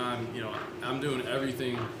same time, I'm doing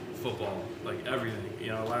everything football, like everything.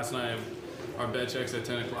 Last night, our bed checks at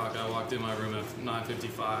 10 o'clock. I walked in my room at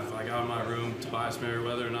 9:55. I got in my room. Tobias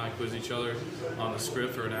Merriweather and I quizzed each other on the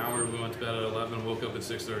script for an hour. We went to bed at 11, woke up at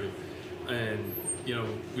 6:30. And,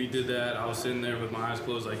 we did that. I was sitting there with my eyes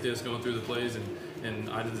closed like this, going through the plays, and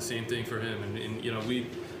I did the same thing for him. And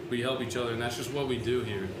we help each other, and that's just what we do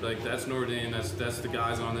here. Like, that's Notre Dame. That's the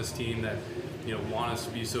guys on this team that, want us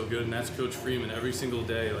to be so good. And that's Coach Freeman every single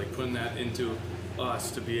day, like putting that into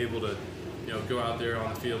us to be able to, go out there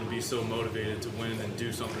on the field and be so motivated to win and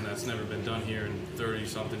do something that's never been done here in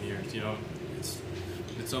 30-something years. It's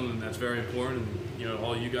something that's very important. And,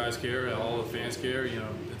 all you guys care, all the fans care.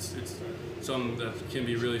 It's something that can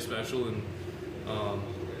be really special, and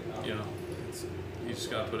you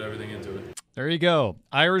just got to put everything into it. There you go.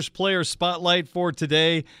 Irish player spotlight for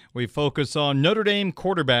today. We focus on Notre Dame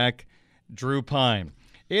quarterback Drew Pyne.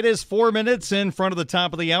 It is 4 minutes in front of the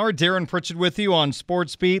top of the hour. Darren Pritchett with you on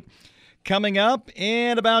Sports Beat. Coming up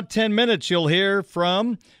in about 10 minutes, you'll hear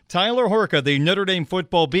from Tyler Horka, the Notre Dame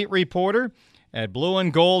football beat reporter at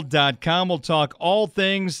blueandgold.com. We'll talk all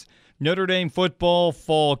things Notre Dame football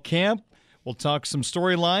fall camp. We'll talk some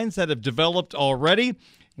storylines that have developed already.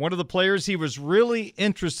 One of the players he was really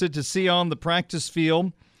interested to see on the practice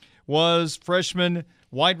field was freshman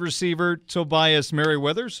wide receiver Tobias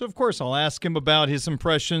Merriweather. So, of course, I'll ask him about his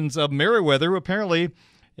impressions of Merriweather, who apparently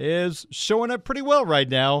is showing up pretty well right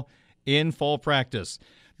now in fall practice.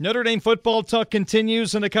 Notre Dame football talk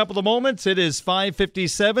continues in a couple of moments. It is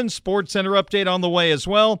 5:57. Sports Center update on the way as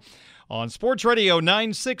well on Sports Radio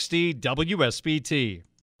 960 WSBT.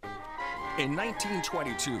 In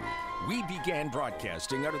 1922, we began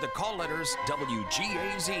broadcasting under the call letters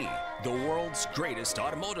WGAZ, the world's greatest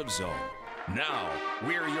automotive zone. Now,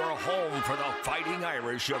 we're your home for the Fighting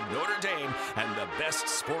Irish of Notre Dame and the best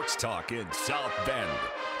sports talk in South Bend.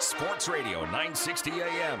 Sports Radio 960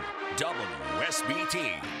 AM,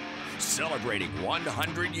 WSBT. Celebrating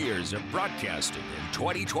 100 years of broadcasting in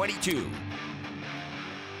 2022.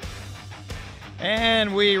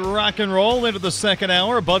 And we rock and roll into the second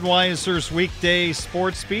hour. Budweiser's weekday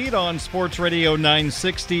sports beat on Sports Radio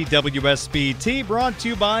 960 WSBT, brought to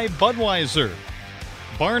you by Budweiser.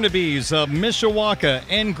 Barnaby's of Mishawaka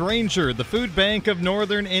and Granger, the food bank of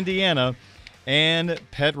Northern Indiana, and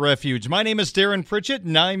Pet Refuge. My name is Darren Pritchett.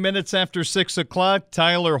 9 minutes after 6 o'clock,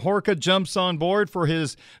 Tyler Horka jumps on board for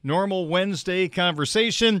his normal Wednesday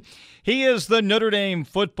conversation. He is the Notre Dame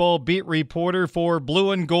football beat reporter for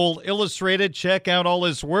Blue and Gold Illustrated. Check out all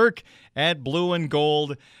his work at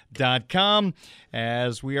blueandgold.com.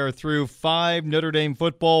 As we are through 5 Notre Dame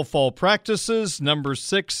football fall practices, number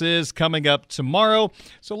 6 is coming up tomorrow.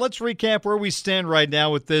 So let's recap where we stand right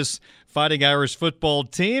now with this Fighting Irish football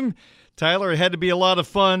team. Tyler, it had to be a lot of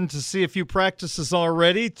fun to see a few practices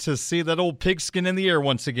already, to see that old pigskin in the air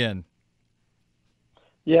once again.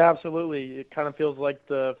 Yeah, absolutely. It kind of feels like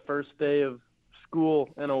the first day of school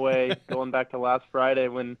in a way, going back to last Friday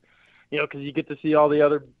when, because you get to see all the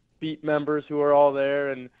other beat members who are all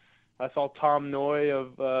there. And I saw Tom Noy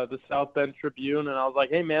of the South Bend Tribune, and I was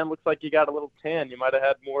like, hey, man, looks like you got a little tan. You might have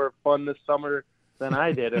had more fun this summer than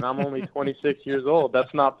I did, and I'm only 26 years old.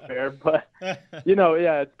 That's not fair. But,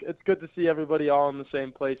 it's good to see everybody all in the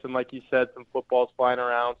same place. And like you said, some footballs flying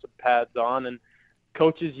around, some pads on, and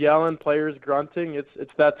coaches yelling, players grunting.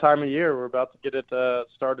 It's that time of year. We're about to get it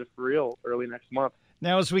started for real early next month.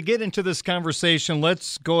 Now, as we get into this conversation,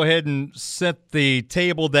 let's go ahead and set the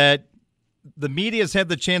table that the media's had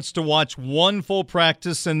the chance to watch one full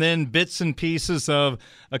practice and then bits and pieces of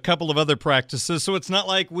a couple of other practices. So it's not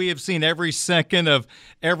like we have seen every second of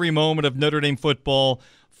every moment of Notre Dame football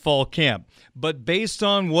fall camp. But based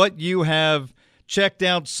on what you have checked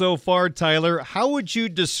out so far, Tyler, how would you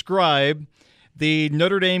describe the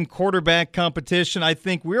Notre Dame quarterback competition? I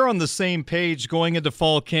think we're on the same page going into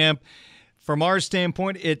fall camp. From our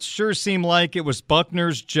standpoint, it sure seemed like it was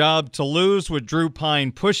Buckner's job to lose with Drew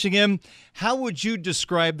Pyne pushing him. How would you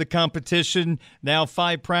describe the competition now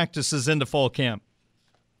 5 practices into fall camp?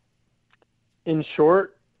 In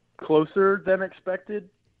short, closer than expected.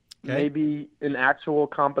 Okay. Maybe an actual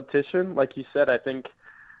competition. Like you said, I think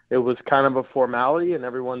it was kind of a formality and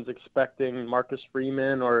everyone's expecting Marcus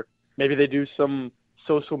Freeman, or maybe they do some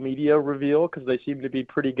social media reveal because they seem to be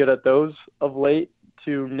pretty good at those of late,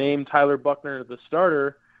 to name Tyler Buchner the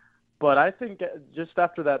starter. But I think just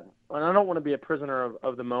after that, and I don't want to be a prisoner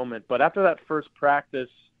of the moment, but after that first practice,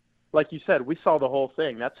 like you said, we saw the whole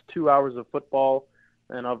thing. That's 2 hours of football.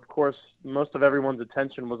 And, of course, most of everyone's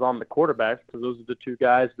attention was on the quarterbacks because those are the two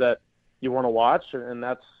guys that you want to watch. And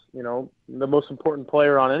that's, the most important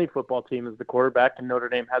player on any football team is the quarterback, and Notre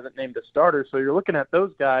Dame hasn't named a starter. So you're looking at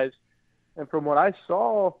those guys. And from what I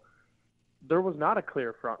saw, there was not a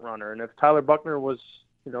clear front runner. And if Tyler Buchner was,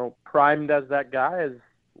 primed as that guy, as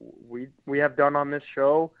we have done on this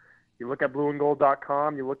show, you look at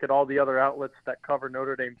blueandgold.com, you look at all the other outlets that cover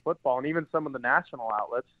Notre Dame football, and even some of the national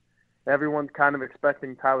outlets, everyone's kind of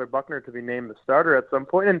expecting Tyler Buchner to be named the starter at some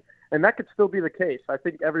point, and that could still be the case. I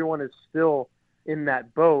think everyone is still in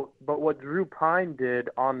that boat, but what Drew Pyne did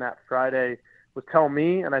on that Friday was tell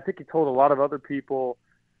me, and I think he told a lot of other people,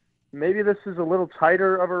 maybe this is a little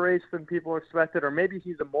tighter of a race than people expected, or maybe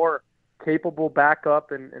he's a more capable backup,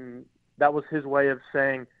 and that was his way of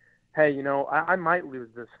saying, hey, I might lose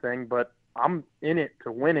this thing, but I'm in it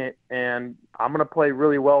to win it, and I'm going to play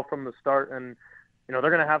really well from the start. And, they're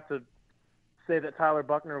going to have to say that Tyler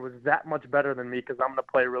Buchner was that much better than me because I'm going to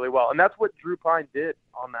play really well. And that's what Drew Pyne did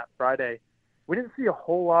on that Friday. We didn't see a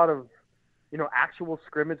whole lot of, actual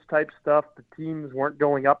scrimmage type stuff. The teams weren't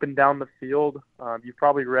going up and down the field. You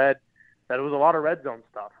probably read that it was a lot of red zone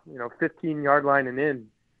stuff, 15-yard line and in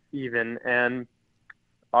even. And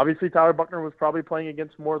obviously, Tyler Buchner was probably playing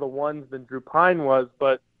against more of the ones than Drew Pyne was,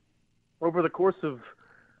 but over the course of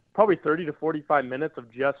probably 30 to 45 minutes of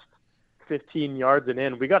just 15 yards and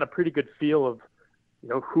in, we got a pretty good feel of,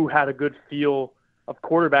 who had a good feel of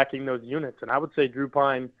quarterbacking those units. And I would say Drew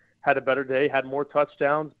Pyne had a better day, had more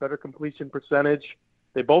touchdowns, better completion percentage.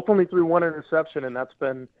 They both only threw one interception, and that's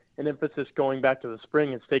been an emphasis going back to the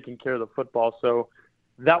spring, is taking care of the football. So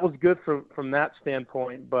that was good from that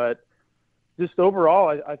standpoint, but just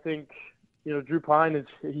overall, I think, Drew Pyne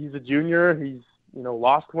he's a junior. He's,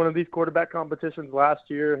 lost one of these quarterback competitions last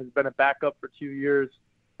year, has been a backup for 2 years.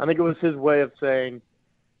 I think it was his way of saying,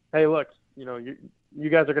 hey, look, you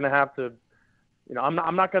guys are going to have to,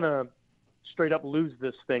 I'm not going to straight up lose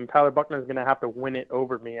this thing. Tyler Buchner is going to have to win it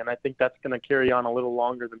over me, and I think that's going to carry on a little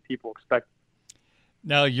longer than people expect.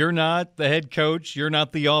 Now, you're not the head coach. You're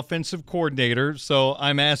not the offensive coordinator, so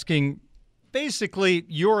I'm asking basically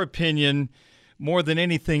your opinion more than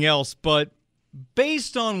anything else, but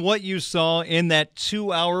based on what you saw in that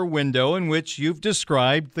 2-hour window in which you've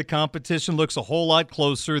described, the competition looks a whole lot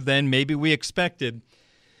closer than maybe we expected.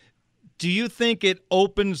 Do you think it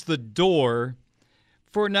opens the door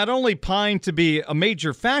for not only Pyne to be a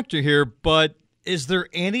major factor here, but is there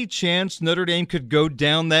any chance Notre Dame could go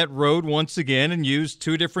down that road once again and use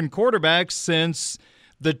two different quarterbacks, since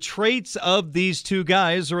the traits of these two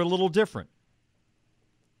guys are a little different?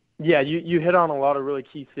 Yeah, you hit on a lot of really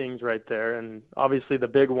key things right there. And obviously the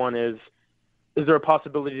big one is there a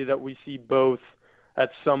possibility that we see both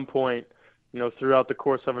at some point, throughout the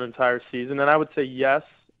course of an entire season? And I would say yes.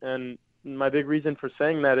 And my big reason for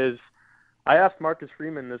saying that is I asked Marcus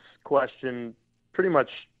Freeman this question pretty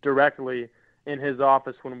much directly in his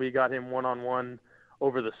office when we got him one-on-one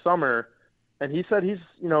over the summer. And he said he's,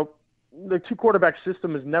 the two-quarterback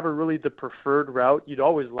system is never really the preferred route. You'd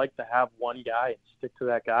always like to have one guy and stick to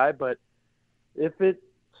that guy. But if it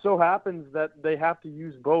so happens that they have to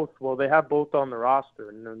use both, well, they have both on the roster.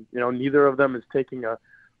 And, neither of them is taking a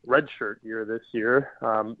redshirt year this year,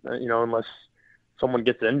 unless someone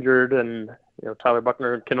gets injured and, Tyler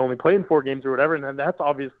Buchner can only play in 4 games or whatever. And that's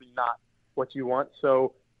obviously not what you want.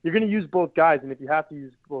 So you're going to use both guys. And if you have to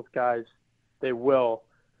use both guys, they will.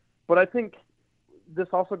 But I think this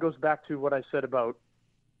also goes back to what I said about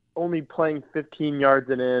only playing 15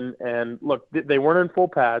 yards and in. And look, they weren't in full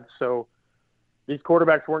pads, so these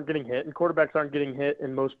quarterbacks weren't getting hit, and quarterbacks aren't getting hit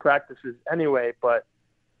in most practices anyway. But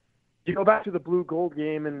you go back to the blue gold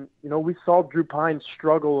game, and we saw Drew Pyne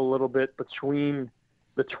struggle a little bit between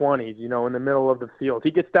the 20s, in the middle of the field.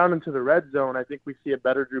 He gets down into the red zone. I think we see a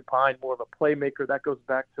better Drew Pyne, more of a playmaker. That goes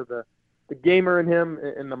back to the gamer in him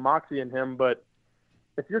and the moxie in him. But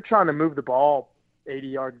if you're trying to move the ball 80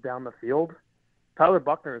 yards down the field, Tyler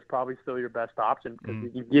Buchner is probably still your best option, because he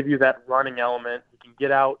can give you that running element. He can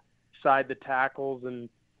get outside the tackles and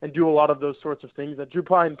do a lot of those sorts of things that Drew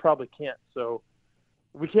Pyne probably can't. So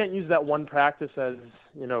we can't use that one practice as,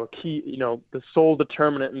 key, the sole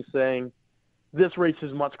determinant in saying this race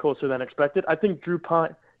is much closer than expected. I think Drew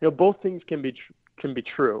Pyne, both things can be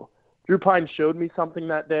true. Drew Pyne showed me something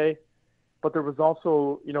that day, but there was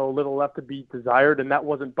also, a little left to be desired, and that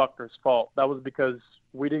wasn't Buchner's fault. That was because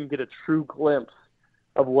we didn't get a true glimpse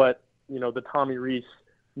of what, the Tommy Rees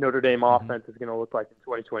Notre Dame offense is going to look like in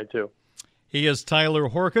 2022. He is Tyler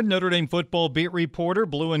Horkin, Notre Dame football beat reporter,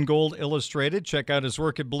 Blue and Gold Illustrated. Check out his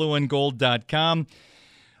work at blueandgold.com.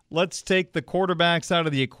 Let's take the quarterbacks out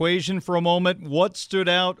of the equation for a moment. What stood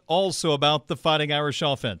out also about the Fighting Irish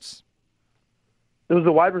offense? It was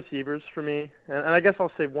the wide receivers for me. And I guess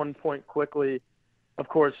I'll say one point quickly. Of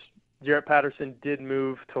course, Jarrett Patterson did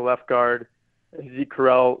move to left guard, and Zeke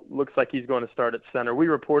Correll looks like he's going to start at center. We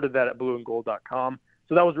reported that at blueandgold.com.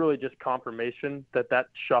 So that was really just confirmation that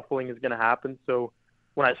shuffling is going to happen. So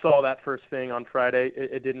when I saw that first thing on Friday,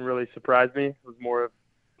 it didn't really surprise me. It was more of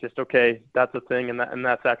just, okay, that's a thing, and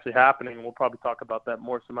that's actually happening. And we'll probably talk about that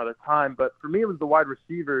more some other time. But for me, it was the wide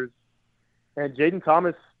receivers and Jaden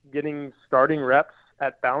Thomas getting starting reps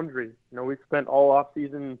at Foundry. We spent all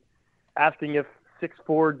offseason asking if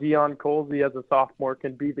 6'4" Deion Colzie as a sophomore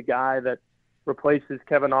can be the guy that replaces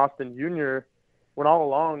Kevin Austin Jr., when all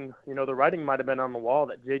along, the writing might have been on the wall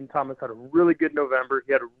that Jaden Thomas had a really good November.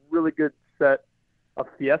 He had a really good set of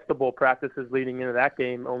Fiesta Bowl practices leading into that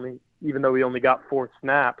game, even though he only got 4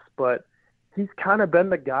 snaps. But he's kind of been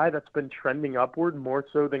the guy that's been trending upward more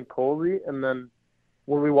so than Colzie. And then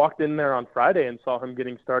when we walked in there on Friday and saw him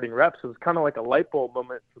getting starting reps, it was kind of like a light bulb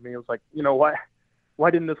moment for me. It was like,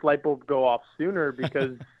 why didn't this light bulb go off sooner?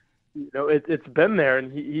 Because, it's been there,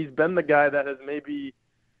 and he's been the guy that has maybe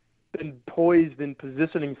been poised and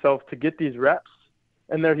positioning himself to get these reps.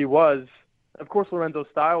 And there he was. Of course, Lorenzo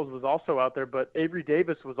Styles was also out there, but Avery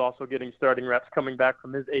Davis was also getting starting reps coming back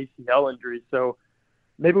from his ACL injury. So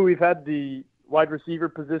maybe we've had the wide receiver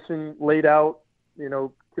position laid out,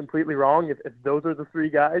 completely wrong if those are the 3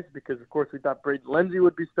 guys, because, of course, we thought Braden Lindsey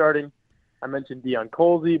would be starting. I mentioned Deion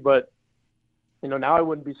Colzie, but, now I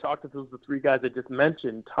wouldn't be shocked if it was the 3 guys I just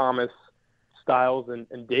mentioned, Thomas, Styles,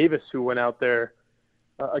 and Davis, who went out there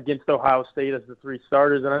against Ohio State as the 3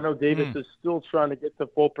 starters. And I know Davis is still trying to get to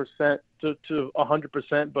full percent to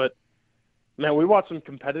 100%, but man, we watched some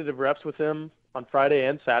competitive reps with him on Friday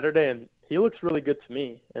and Saturday, and he looks really good to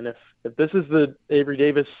me. And if this is the Avery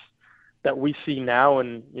Davis that we see now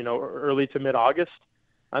in, early to mid-August,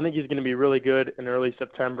 I think he's going to be really good in early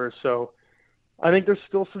September. So I think there's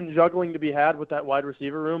still some juggling to be had with that wide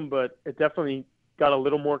receiver room, but it definitely got a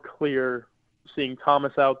little more clear seeing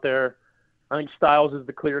Thomas out there. I think Styles is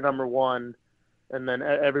the clear number 1, and then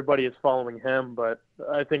everybody is following him. But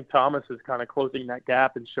I think Thomas is kind of closing that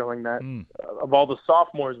gap and showing that of all the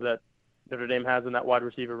sophomores that Notre Dame has in that wide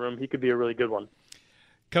receiver room, he could be a really good one.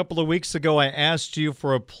 A couple of weeks ago, I asked you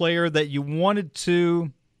for a player that you wanted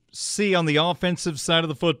to see on the offensive side of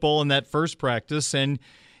the football in that first practice, and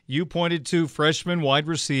you pointed to freshman wide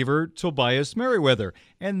receiver Tobias Merriweather,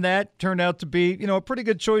 and that turned out to be, a pretty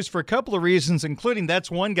good choice for a couple of reasons, including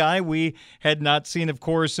that's one guy we had not seen, of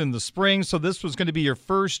course, in the spring, so this was going to be your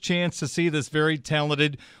first chance to see this very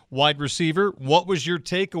talented wide receiver. What was your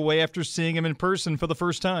takeaway after seeing him in person for the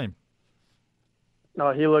first time?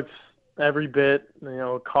 No, he looks every bit,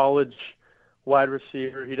 a college wide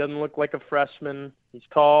receiver. He doesn't look like a freshman. He's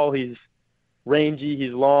tall, he's rangy,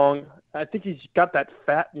 he's long. I think he's got that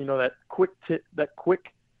that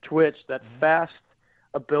quick twitch, that fast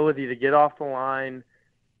ability to get off the line.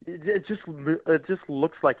 It just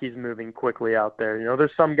looks like he's moving quickly out there.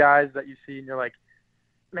 There's some guys that you see and you're like,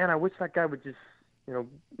 man, I wish that guy would just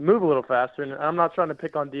move a little faster. And I'm not trying to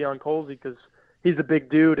pick on Deion Colzie because he's a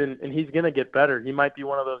big dude and he's gonna get better. He might be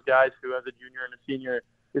one of those guys who, as a junior and a senior,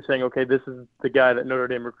 is saying, okay, this is the guy that Notre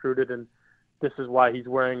Dame recruited and this is why he's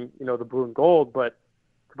wearing, the blue and gold. But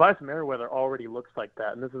Tobias Merriweather already looks like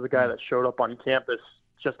that. And this is a guy that showed up on campus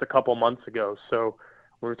just a couple months ago. So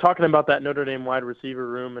we were talking about that Notre Dame wide receiver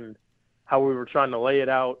room and how we were trying to lay it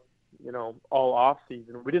out, all off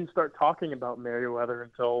season. We didn't start talking about Merriweather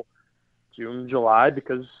until June, July,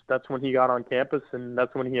 because that's when he got on campus and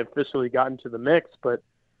that's when he officially got into the mix. But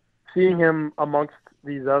seeing him amongst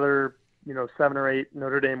these other, 7 or 8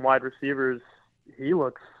 Notre Dame wide receivers, he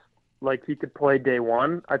looks like he could play day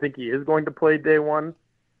one. I think he is going to play day one.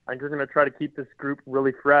 I think we're going to try to keep this group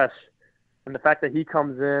really fresh. And the fact that he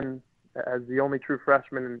comes in as the only true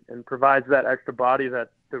freshman and provides that extra body that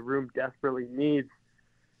the room desperately needs,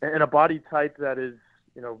 and a body type that is,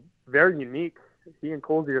 very unique. He and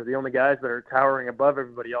Colzie are the only guys that are towering above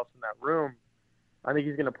everybody else in that room. I think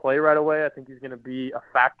he's going to play right away. I think he's going to be a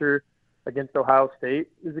factor against Ohio State.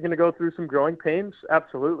 Is he going to go through some growing pains?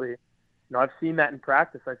 Absolutely. I've seen that in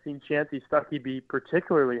practice. I've seen Chancey Stuckey be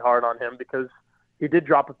particularly hard on him because he did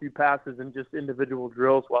drop a few passes in just individual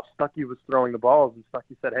drills while Stuckey was throwing the balls. And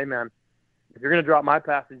Stuckey said, hey, man, if you're going to drop my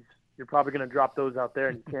passes, you're probably going to drop those out there,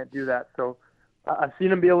 and you can't do that. So I've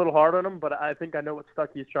seen him be a little hard on him, but I think I know what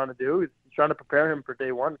Stuckey is trying to do. He's trying to prepare him for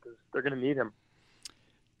day one because they're going to need him.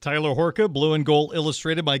 Tyler Horka, Blue and Gold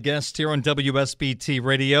Illustrated, my guest here on WSBT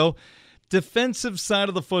Radio. Defensive side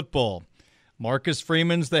of the football. Marcus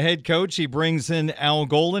Freeman's the head coach. He brings in Al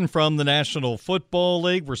Golden from the National Football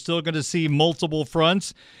League. We're still going to see multiple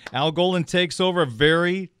fronts. Al Golden takes over a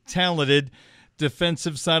very talented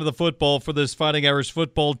defensive side of the football for this Fighting Irish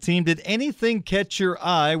football team. Did anything catch your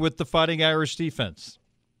eye with the Fighting Irish defense?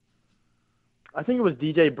 I think it was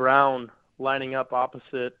DJ Brown lining up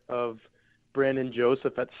opposite of Brandon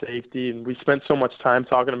Joseph at safety, and we spent so much time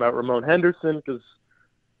talking about Ramon Henderson because,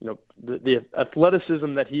 you know, the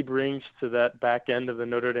athleticism that he brings to that back end of the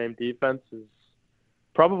Notre Dame defense is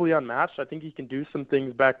probably unmatched. I think he can do some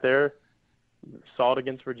things back there. Saw it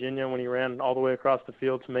against Virginia when he ran all the way across the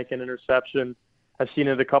field to make an interception. I've seen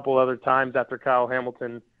it a couple other times after Kyle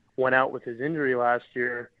Hamilton went out with his injury last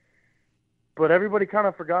year. But everybody kind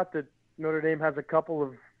of forgot that Notre Dame has a couple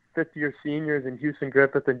of fifth-year seniors in Houston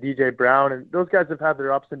Griffith and DJ Brown, and those guys have had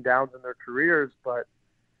their ups and downs in their careers, but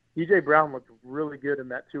DJ Brown looked really good in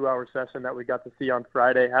that 2-hour session that we got to see on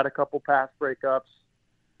Friday. Had a couple pass breakups,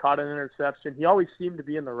 caught an interception. He always seemed to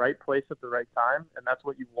be in the right place at the right time, and that's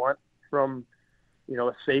what you want from, you know,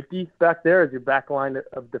 a safety back there as your back line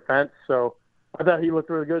of defense. So I thought he looked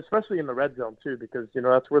really good, especially in the red zone too, because, you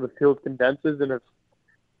know, that's where the field condenses, and if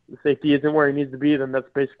the safety isn't where he needs to be, then that's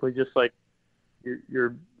basically just like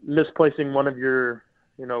you're misplacing one of your,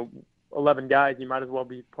 you know, 11 guys. You might as well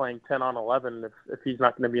be playing 10 on 11 if he's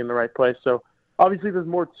not going to be in the right place. So obviously there's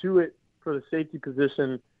more to it for the safety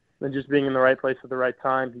position than just being in the right place at the right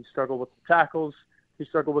time. He struggled with the tackles. He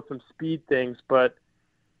struggled with some speed things, but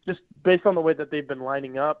just based on the way that they've been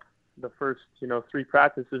lining up the first, you know, 3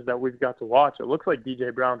 practices that we've got to watch, it looks like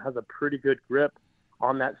DJ Brown has a pretty good grip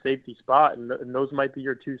on that safety spot, and those might be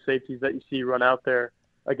your 2 safeties that you see run out there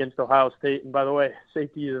against Ohio State. And by the way,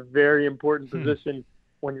 safety is a very important position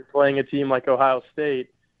when you're playing a team like Ohio State.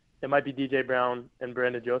 It might be DJ Brown and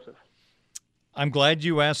Brandon Joseph. I'm glad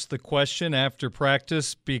you asked the question after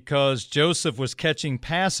practice because Joseph was catching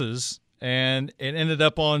passes and it ended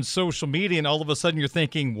up on social media, and all of a sudden you're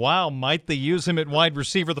thinking, wow, might they use him at wide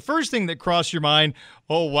receiver? The first thing that crossed your mind,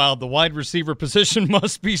 oh, wow, the wide receiver position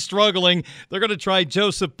must be struggling. They're going to try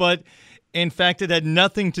Joseph, but in fact, it had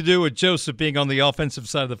nothing to do with Joseph being on the offensive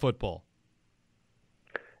side of the football.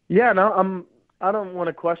 Yeah, no, I don't want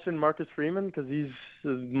to question Marcus Freeman because he's a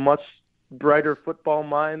much brighter football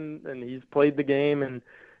mind, and he's played the game, and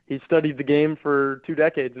he's studied the game for 2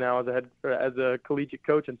 decades now as a collegiate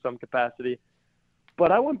coach in some capacity.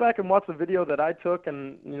 But I went back and watched the video that I took,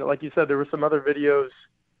 and, you know, like you said, there were some other videos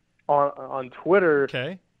on Twitter.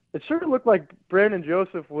 Okay. It sure looked like Brandon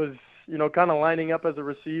Joseph was, you know, kind of lining up as a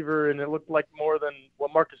receiver, and it looked like more than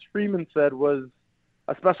what Marcus Freeman said was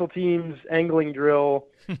a special teams angling drill,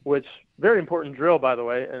 which very important drill, by the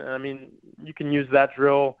way. And I mean, you can use that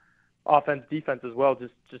drill offense, defense as well,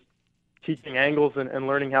 just teaching angles and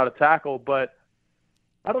learning how to tackle. But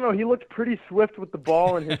I don't know, he looked pretty swift with the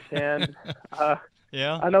ball in his hand.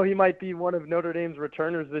 Yeah. I know he might be one of Notre Dame's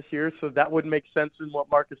returners this year, so that would make sense in what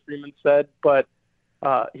Marcus Freeman said. But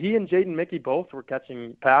he and Jaden Mickey both were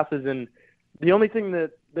catching passes, and the only thing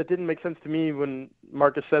that didn't make sense to me when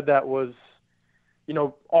Marcus said that was, you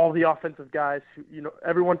know, all the offensive guys, who, you know,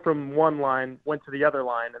 everyone from one line went to the other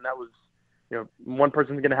line, and that was, you know, one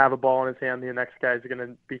person's going to have a ball in his hand, the next guy's going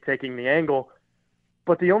to be taking the angle.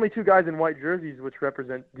 But the only 2 guys in white jerseys, which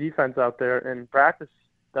represent defense out there in practice,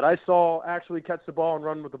 that I saw actually catch the ball and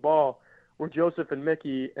run with the ball were Joseph and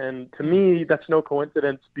Mickey. And to me, that's no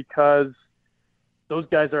coincidence because those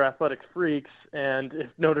guys are athletic freaks. And if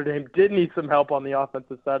Notre Dame did need some help on the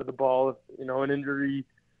offensive side of the ball, if, you know, an injury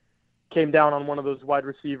came down on one of those wide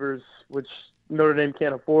receivers, which Notre Dame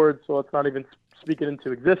can't afford, so let's not even speak it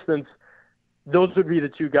into existence, those would be the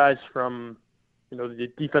 2 guys from, you know,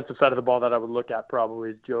 the defensive side of the ball that I would look at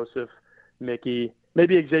probably is Joseph, Mickey,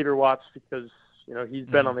 maybe Xavier Watts because, you know, he's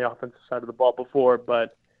been on the offensive side of the ball before.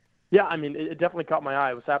 But, yeah, I mean, it definitely caught my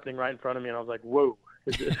eye. It was happening right in front of me, and I was like, whoa.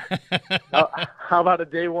 How about a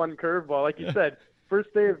day 1 curveball? Like you said,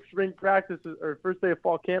 first day of spring practice or first day of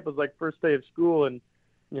fall camp was like first day of school, and,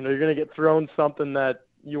 you know, you're going to get thrown something that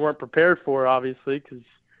you weren't prepared for, obviously, because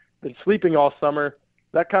you've been sleeping all summer.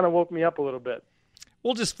 That kind of woke me up a little bit.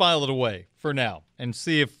 We'll just file it away for now and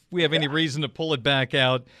see if we have any reason to pull it back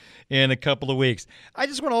out in a couple of weeks. I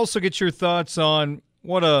just want to also get your thoughts on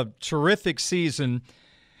what a terrific season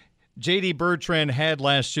J.D. Bertrand had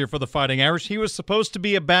last year for the Fighting Irish. He was supposed to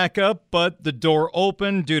be a backup, but the door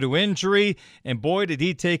opened due to injury, and boy, did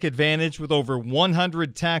he take advantage with over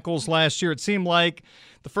 100 tackles last year. It seemed like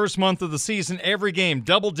the first month of the season, every game,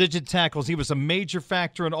 double-digit tackles. He was a major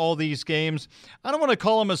factor in all these games. I don't want to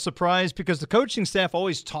call him a surprise because the coaching staff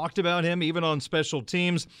always talked about him, even on special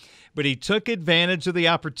teams, but he took advantage of the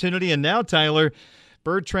opportunity, and now, Tyler,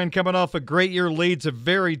 Bertrand coming off a great year leads a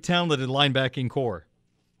very talented linebacking core.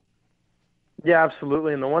 Yeah,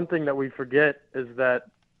 absolutely. And the one thing that we forget is that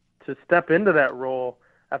to step into that role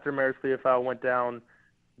after Marist Liufau went down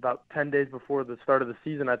about 10 days before the start of the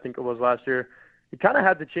season, I think it was last year, he kind of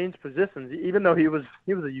had to change positions. Even though he was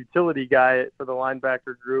a utility guy for the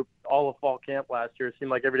linebacker group all of fall camp last year, it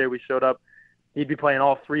seemed like every day we showed up, he'd be playing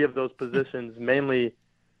all three of those positions, mainly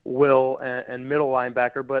will and middle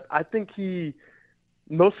linebacker. But I think he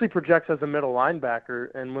mostly projects as a middle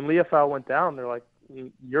linebacker. And when Liufau went down, they're like,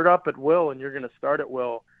 you're up at will and you're going to start at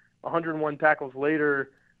will. 101 tackles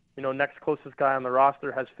later, next closest guy on the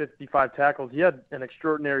roster has 55 tackles. He had an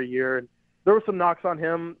extraordinary year. And there were some knocks on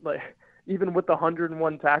him. Like, even with the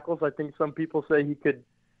 101 tackles, I think some people say he could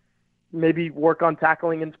maybe work on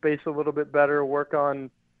tackling in space a little bit better, work on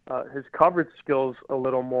his coverage skills a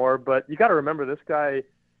little more. But you got to remember, this guy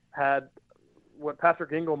had what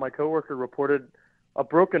Patrick Ingle, my coworker, reported, a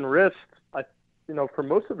broken wrist, for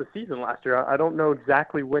most of the season last year. I don't know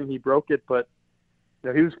exactly when he broke it, but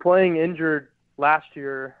he was playing injured last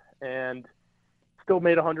year and still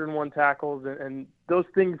made 101 tackles. And those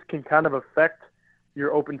things can kind of affect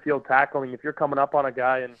your open field tackling. If you're coming up on a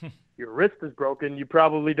guy and your wrist is broken, you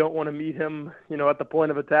probably don't want to meet him, at the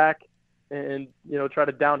point of attack and try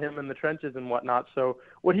to down him in the trenches and whatnot. So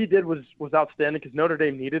what he did was outstanding because Notre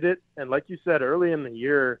Dame needed it. And like you said, early in the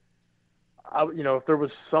year, if there was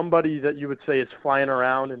somebody that you would say is flying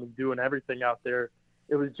around and doing everything out there,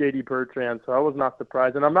 it was J.D. Bertrand. So I was not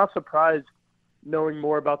surprised. And I'm not surprised knowing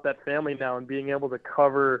more about that family now and being able to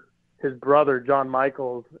cover his brother, John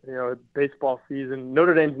Michaels, baseball season.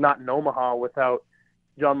 Notre Dame's not in Omaha without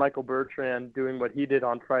John Michael Bertrand doing what he did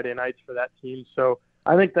on Friday nights for that team. So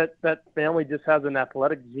I think that family just has an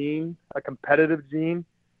athletic gene, a competitive gene.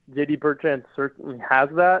 J.D. Bertrand certainly has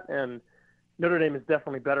that, and Notre Dame is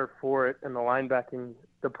definitely better for it in the linebacking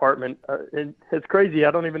department. And it's crazy.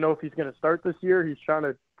 I don't even know if he's going to start this year. He's trying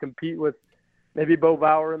to compete with maybe Bo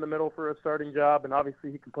Bauer in the middle for a starting job, and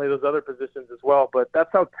obviously he can play those other positions as well. But that's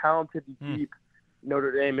how talented and deep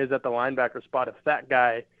Notre Dame is at the linebacker spot if that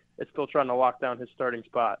guy is still trying to lock down his starting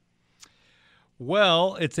spot.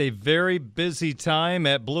 Well, it's a very busy time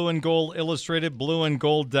at Blue and Gold Illustrated.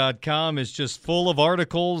 BlueandGold.com is just full of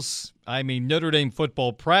articles. I mean, Notre Dame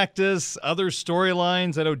football practice, other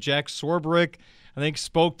storylines. I know Jack Swarbrick, I think,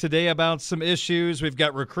 spoke today about some issues. We've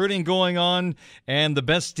got recruiting going on, and the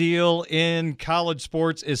best deal in college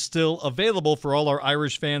sports is still available for all our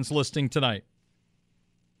Irish fans listening tonight.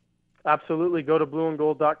 Absolutely. Go to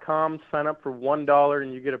blueandgold.com, sign up for $1,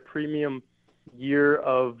 and you get a premium year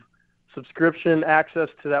of subscription access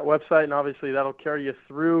to that website, and obviously that'll carry you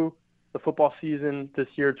through the football season this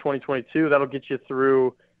year, 2022. That'll get you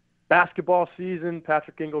through basketball season.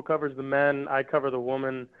 Patrick Ingle covers the men. I cover the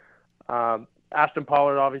women. Ashton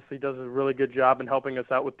Pollard obviously does a really good job in helping us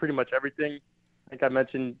out with pretty much everything. I think I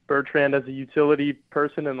mentioned Bertrand as a utility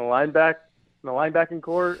person in the linebacking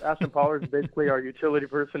core. Ashton Pollard is basically our utility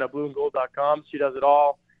person at blueandgold.com. She does it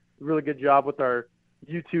all. Really good job with our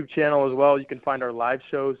YouTube channel as well. You can find our live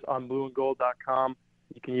shows on blueandgold.com.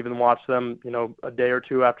 You can even watch them, a day or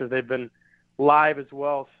two after they've been live as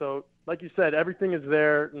well. So like you said, everything is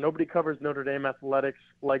there. Nobody covers Notre Dame athletics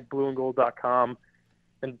like blueandgold.com.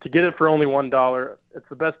 And to get it for only $1, it's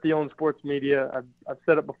the best deal in sports media. I've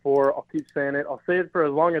said it before. I'll keep saying it. I'll say it for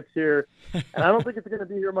as long as it's here. And I don't think it's going to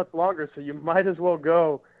be here much longer, so you might as well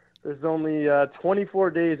go. There's only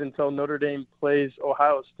 24 days until Notre Dame plays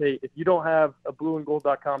Ohio State. If you don't have a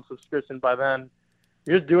blueandgold.com subscription by then,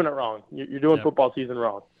 you're just doing it wrong. You're doing football season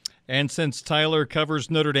wrong. And since Tyler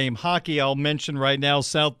covers Notre Dame hockey, I'll mention right now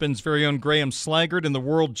South Bend's very own Graham Slaggert in the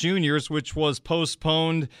World Juniors, which was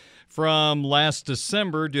postponed from last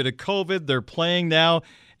December due to COVID. They're playing now,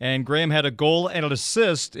 and Graham had a goal and an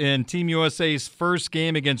assist in Team USA's first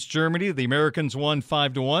game against Germany. The Americans won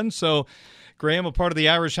 5-1, so Graham, a part of the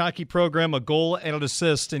Irish hockey program, a goal and an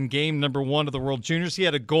assist in game number 1 of the World Juniors. He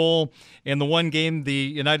had a goal in the one game the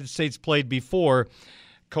United States played before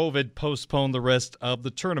COVID postponed the rest of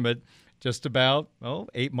the tournament just about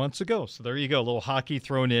 8 months ago. So there you go, a little hockey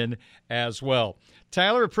thrown in as well.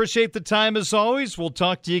 Tyler, appreciate the time as always. We'll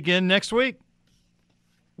talk to you again next week.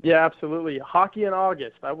 Yeah, absolutely. Hockey in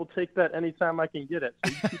August. I will take that anytime I can get it.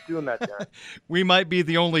 So you keep doing that, Darren. We might be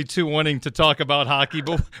the only two wanting to talk about hockey,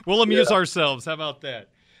 but we'll amuse ourselves. How about that?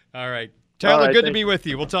 All right. Tyler, good to be with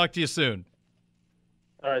you. We'll talk to you soon.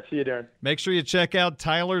 All right. See you, Darren. Make sure you check out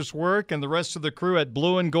Tyler's work and the rest of the crew at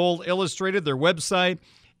Blue and Gold Illustrated. Their website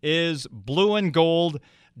is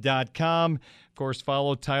blueandgold.com. Of course,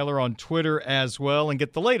 follow Tyler on Twitter as well and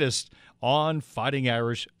get the latest on Fighting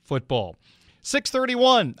Irish football.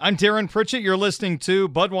 6:31. I'm Darren Pritchett. You're listening to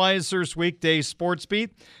Budweiser's Weekday Sports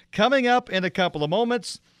Beat. Coming up in a couple of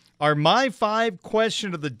moments, our My 5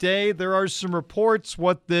 question of the day. There are some reports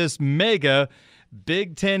what this mega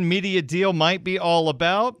Big Ten media deal might be all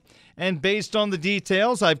about. And based on the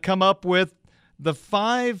details, I've come up with the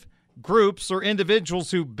 5 groups or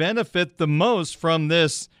individuals who benefit the most from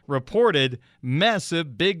this reported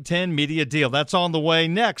massive Big Ten media deal. That's on the way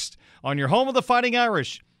next on your home of the Fighting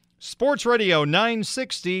Irish, Sports Radio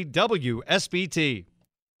 960 WSBT.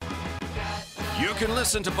 You can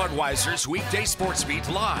listen to Budweiser's Weekday Sports Beat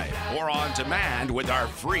live or on demand with our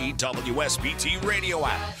free WSBT radio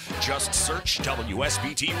app. Just search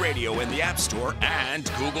WSBT Radio in the App Store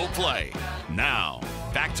and Google Play. Now,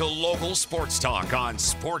 back to local sports talk on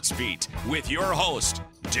Sports Beat with your host,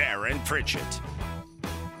 Darren Pritchett.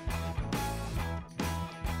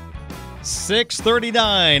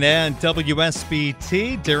 6:39 and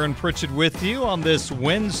WSBT. Darren Pritchett with you on this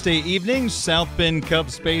Wednesday evening. South Bend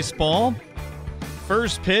Cubs baseball.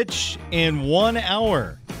 First pitch in 1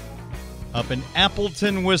 hour. Up in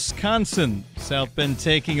Appleton, Wisconsin. South Bend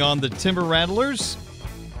taking on the Timber Rattlers.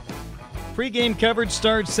 Pre-game coverage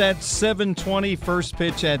starts at 7:20. First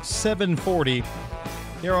pitch at 7:40.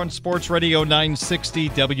 Here on Sports Radio 960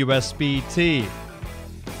 WSBT.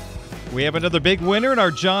 We have another big winner in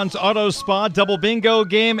our John's Auto Spa Double Bingo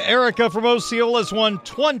game. Erica from Osceola has won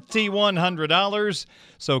 $2,100.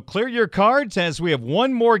 So clear your cards as we have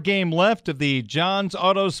one more game left of the John's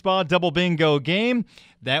Auto Spa Double Bingo game.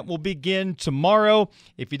 That will begin tomorrow.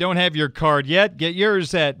 If you don't have your card yet, get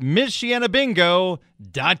yours at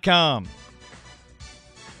MichianaBingo.com.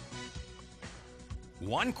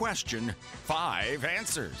 One question, 5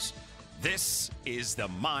 answers. This is the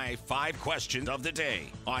My 5 question of the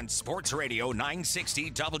day on Sports Radio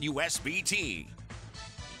 960 WSBT.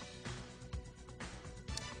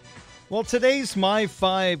 Well, today's My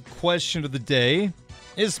 5 question of the day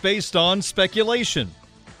is based on speculation.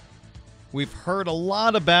 We've heard a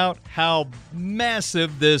lot about how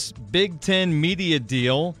massive this Big Ten media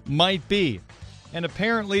deal might be. And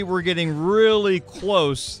apparently we're getting really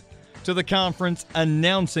close to the conference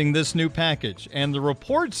announcing this new package. And the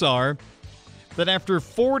reports are that after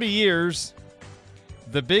 40 years,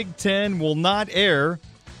 the Big Ten will not air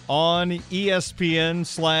on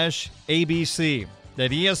ESPN/ABC.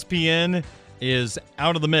 That ESPN is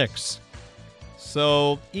out of the mix.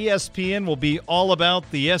 So ESPN will be all about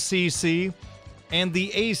the SEC and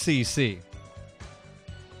the ACC.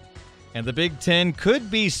 And the Big Ten could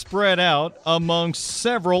be spread out amongst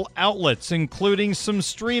several outlets, including some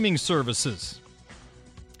streaming services.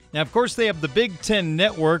 Now, of course, they have the Big Ten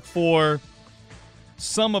Network for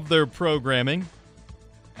some of their programming.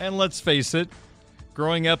 And let's face it,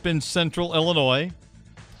 growing up in Central Illinois,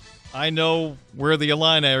 I know where the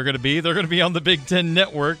Illini are going to be. They're going to be on the Big Ten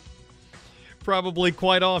Network probably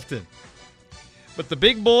quite often. But the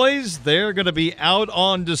big boys, they're going to be out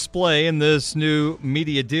on display in this new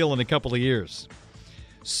media deal in a couple of years.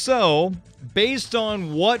 So, based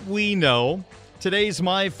on what we know, today's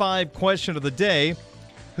My 5 question of the day,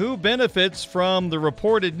 who benefits from the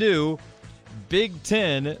reported new Big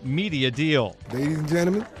Ten media deal? Ladies and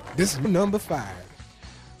gentlemen, this is number 5.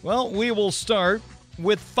 Well, we will start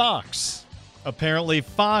with Fox. Apparently,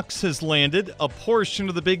 Fox has landed a portion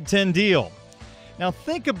of the Big Ten deal. Now,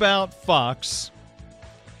 think about Fox.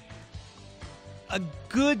 A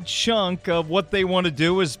good chunk of what they want to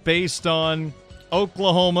do is based on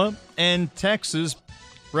Oklahoma and Texas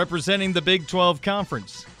representing the Big 12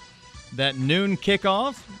 Conference. That noon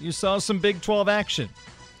kickoff, you saw some Big 12 action.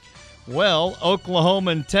 Well,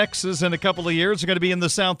 Oklahoma and Texas in a couple of years are going to be in the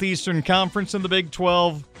Southeastern Conference, and the Big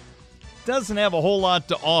 12 doesn't have a whole lot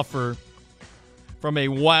to offer from a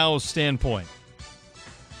wow standpoint.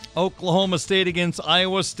 Oklahoma State against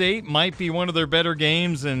Iowa State might be one of their better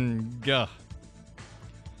games, and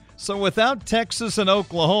so without Texas and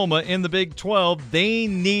Oklahoma in the Big 12, they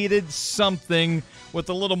needed something with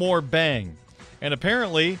a little more bang. And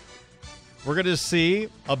apparently, we're going to see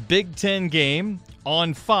a Big Ten game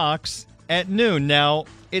on Fox at noon. Now,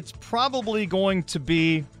 it's probably going to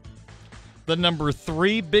be the number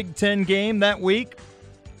 3 Big Ten game that week.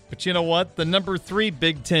 But you know what? The number 3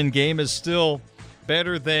 Big Ten game is still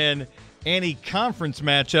better than any conference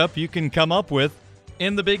matchup you can come up with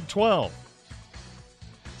in the Big 12.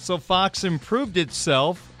 So Fox improved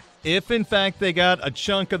itself if, in fact, they got a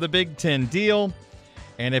chunk of the Big 10 deal.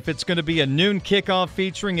 And if it's going to be a noon kickoff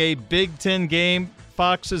featuring a Big 10 game,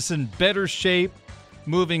 Fox is in better shape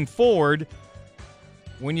moving forward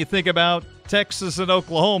when you think about Texas and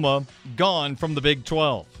Oklahoma gone from the Big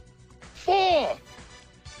 12. 4.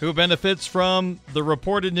 Who benefits from the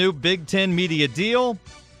reported new Big 10 media deal?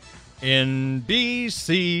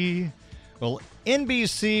 NBC. Well,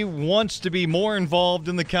 NBC wants to be more involved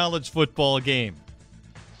in the college football game.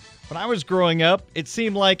 When I was growing up, it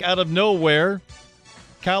seemed like out of nowhere,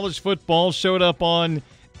 college football showed up on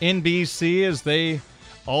NBC, as they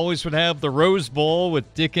always would have the Rose Bowl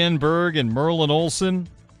with Dick Enberg and Merlin Olsen.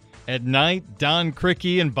 At night, Don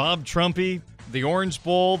Criqui and Bob Trumpy. The Orange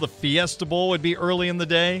Bowl, the Fiesta Bowl would be early in the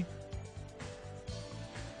day.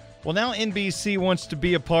 Well, now NBC wants to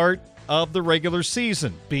be a part of the regular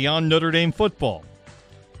season beyond Notre Dame football.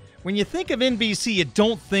 When you think of NBC, you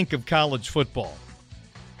don't think of college football.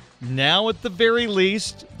 Now, at the very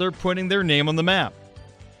least, they're putting their name on the map.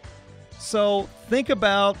 So think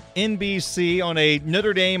about NBC on a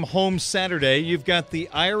Notre Dame home Saturday. You've got the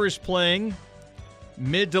Irish playing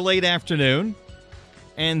mid to late afternoon.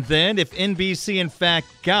 And then if NBC, in fact,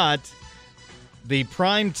 got the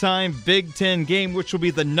primetime Big Ten game, which will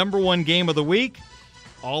be the number one game of the week,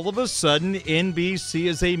 all of a sudden NBC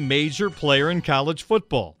is a major player in college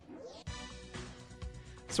football.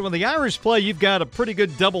 So when the Irish play, you've got a pretty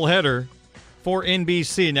good doubleheader for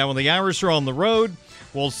NBC. Now, when the Irish are on the road,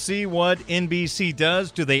 we'll see what NBC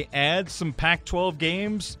does. Do they add some Pac-12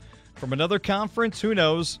 games from another conference? Who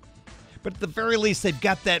knows? But at the very least, they've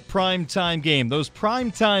got that primetime game. Those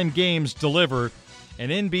primetime games deliver,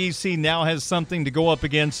 and NBC now has something to go up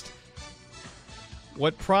against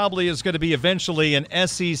what probably is going to be eventually an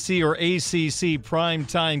SEC or ACC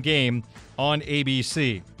primetime game on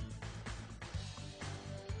ABC.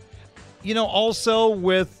 You know, also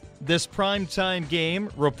with this primetime game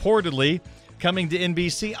reportedly coming to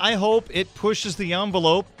NBC, I hope it pushes the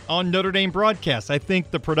envelope on Notre Dame broadcast. I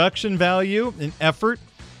think the production value and effort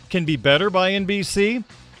can be better by NBC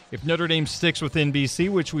if Notre Dame sticks with NBC,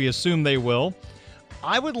 which we assume they will.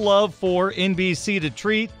 I would love for NBC to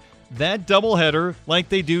treat that doubleheader like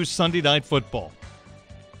they do Sunday Night Football.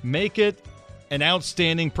 Make it an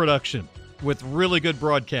outstanding production with really good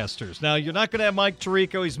broadcasters. Now, you're not going to have Mike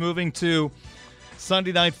Tirico. He's moving to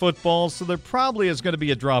Sunday Night Football, so there probably is going to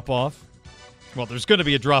be a drop-off. Well, there's going to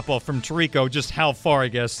be a drop-off from Tirico. Just how far, I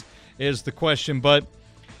guess, is the question. But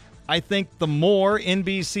I think the more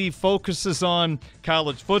NBC focuses on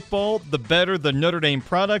college football, the better the Notre Dame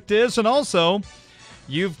product is. And also,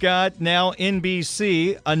 you've got now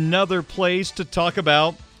NBC, another place to talk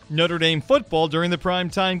about Notre Dame football during the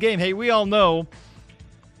primetime game. Hey, we all know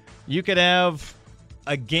you could have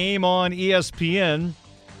a game on ESPN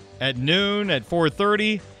at noon, at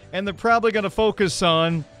 4:30, and they're probably going to focus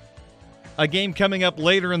on a game coming up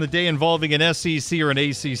later in the day involving an SEC or an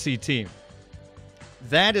ACC team.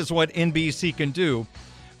 That is what NBC can do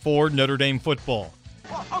for Notre Dame football.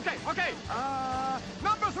 Okay.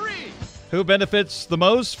 Number 3. Who benefits the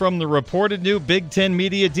most from the reported new Big Ten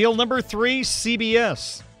media deal? Number 3,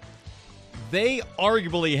 CBS. They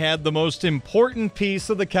arguably had the most important piece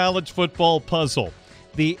of the college football puzzle,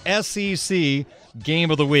 the SEC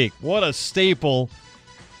Game of the Week. What a staple.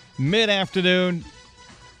 Mid-afternoon.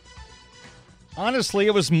 Honestly,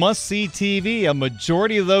 it was must-see TV. A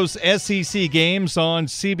majority of those SEC games on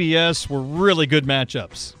CBS were really good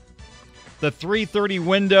matchups. The 3:30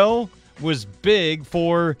 window was big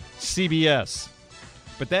for CBS.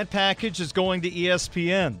 But that package is going to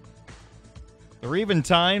ESPN. There were even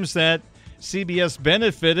times that CBS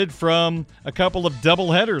benefited from a couple of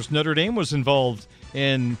doubleheaders. Notre Dame was involved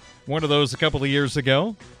in one of those a couple of years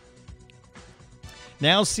ago.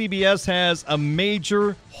 Now CBS has a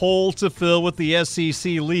major hole to fill with the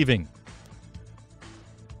SEC leaving.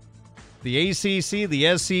 The ACC,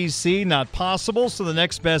 the SEC, not possible, so the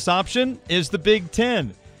next best option is the Big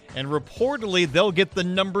Ten. And reportedly, they'll get the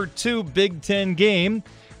number 2 Big Ten game,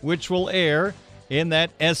 which will air in that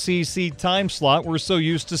SEC time slot we're so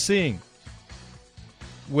used to seeing.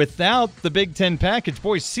 Without the Big Ten package,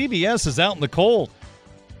 boy, CBS is out in the cold.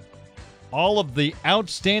 All of the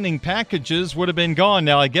outstanding packages would have been gone.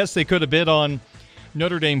 Now, I guess they could have bid on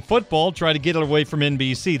Notre Dame football, try to get it away from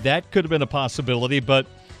NBC. That could have been a possibility, but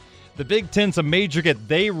the Big Ten's a major get.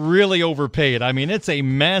 They really overpaid. I mean, it's a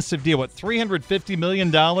massive deal. What, $350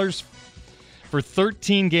 million for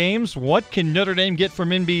 13 games? What can Notre Dame get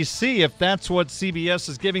from NBC if that's what CBS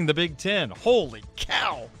is giving the Big Ten? Holy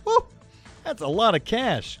cow. Woo. That's a lot of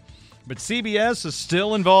cash. But CBS is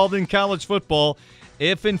still involved in college football.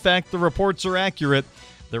 If, in fact, the reports are accurate,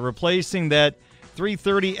 they're replacing that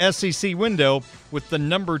 3:30 SEC window with the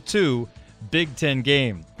number 2 Big Ten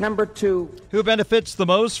game. Number 2. Who benefits the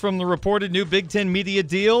most from the reported new Big Ten media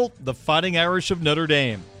deal? The Fighting Irish of Notre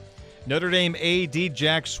Dame. Notre Dame AD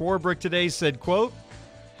Jack Swarbrick today said, quote,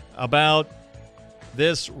 about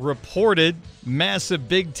this reported massive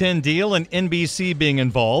Big Ten deal and NBC being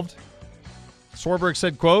involved. Swarbrick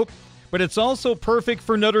said, quote, but it's also perfect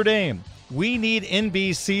for Notre Dame. We need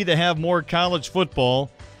NBC to have more college football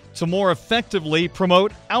to more effectively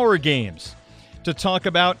promote our games, to talk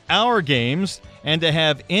about our games, and to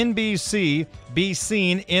have NBC be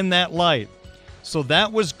seen in that light. So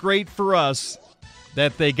that was great for us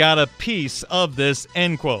that they got a piece of this,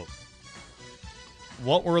 end quote.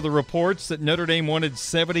 What were the reports? That Notre Dame wanted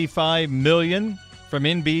 $75 million from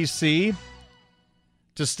NBC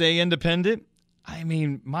to stay independent? I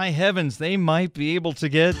mean, my heavens, they might be able to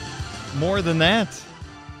get more than that.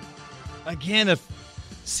 Again, if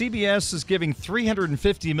CBS is giving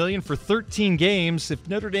 $350 million for 13 games, if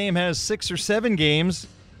Notre Dame has 6 or 7 games,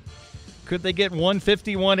 could they get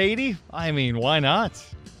 $150, $180? I mean, why not?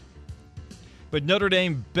 But Notre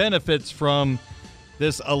Dame benefits from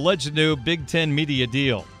this alleged new Big Ten media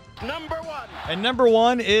deal. Number 1. And number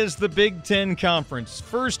 1 is the Big Ten Conference.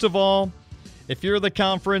 First of all, if you're the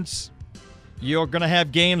conference, you're going to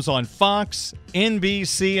have games on Fox,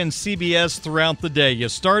 NBC, and CBS throughout the day. You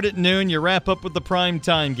start at noon, you wrap up with the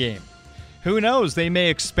primetime game. Who knows? They may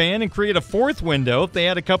expand and create a 4th window. If they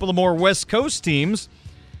add a couple of more West Coast teams,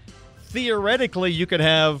 theoretically you could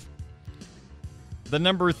have the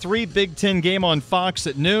number 3 Big Ten game on Fox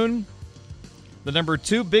at noon, the number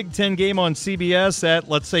 2 Big Ten game on CBS at,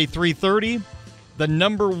 let's say, 3:30, the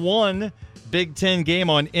number 1 Big Ten game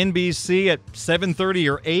on NBC at 7:30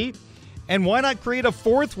 or 8, and why not create a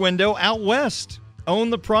 4th window out west? Own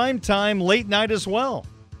the primetime late night as well.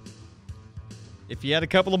 If you had a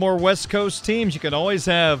couple of more West Coast teams, you could always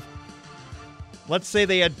have, let's say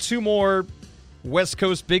they had 2 more West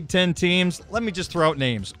Coast Big Ten teams. Let me just throw out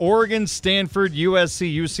names. Oregon, Stanford,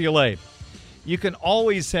 USC, UCLA. You can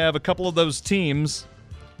always have a couple of those teams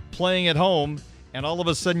playing at home, and all of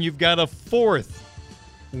a sudden you've got a 4th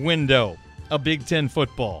window of Big Ten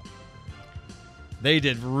football. They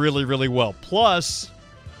did really, really well. Plus,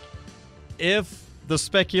 if the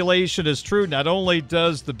speculation is true, not only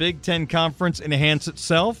does the Big Ten Conference enhance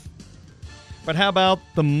itself, but how about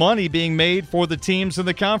the money being made for the teams in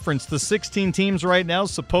the conference? The 16 teams right now,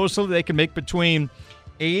 supposedly they can make between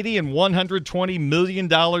 $80 and $120 million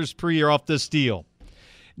per year off this deal.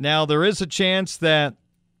 Now, there is a chance that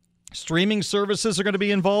streaming services are going to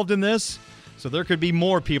be involved in this, so there could be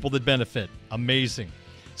more people that benefit. Amazing.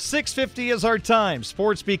 6:50 is our time.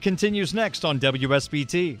 SportsBeat continues next on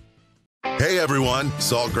WSBT. Hey everyone,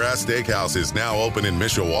 Saltgrass Steakhouse is now open in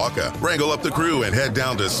Mishawaka. Wrangle up the crew and head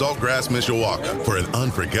down to Saltgrass, Mishawaka for an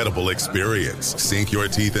unforgettable experience. Sink your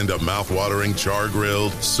teeth into mouth-watering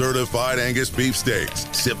char-grilled, certified Angus beef steaks.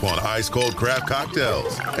 Sip on ice-cold craft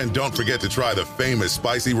cocktails. And don't forget to try the famous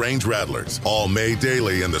spicy range rattlers, all made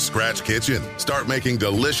daily in the Scratch Kitchen. Start making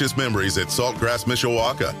delicious memories at Saltgrass,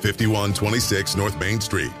 Mishawaka, 5126 North Main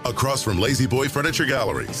Street, across from Lazy Boy Furniture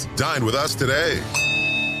Galleries. Dine with us today.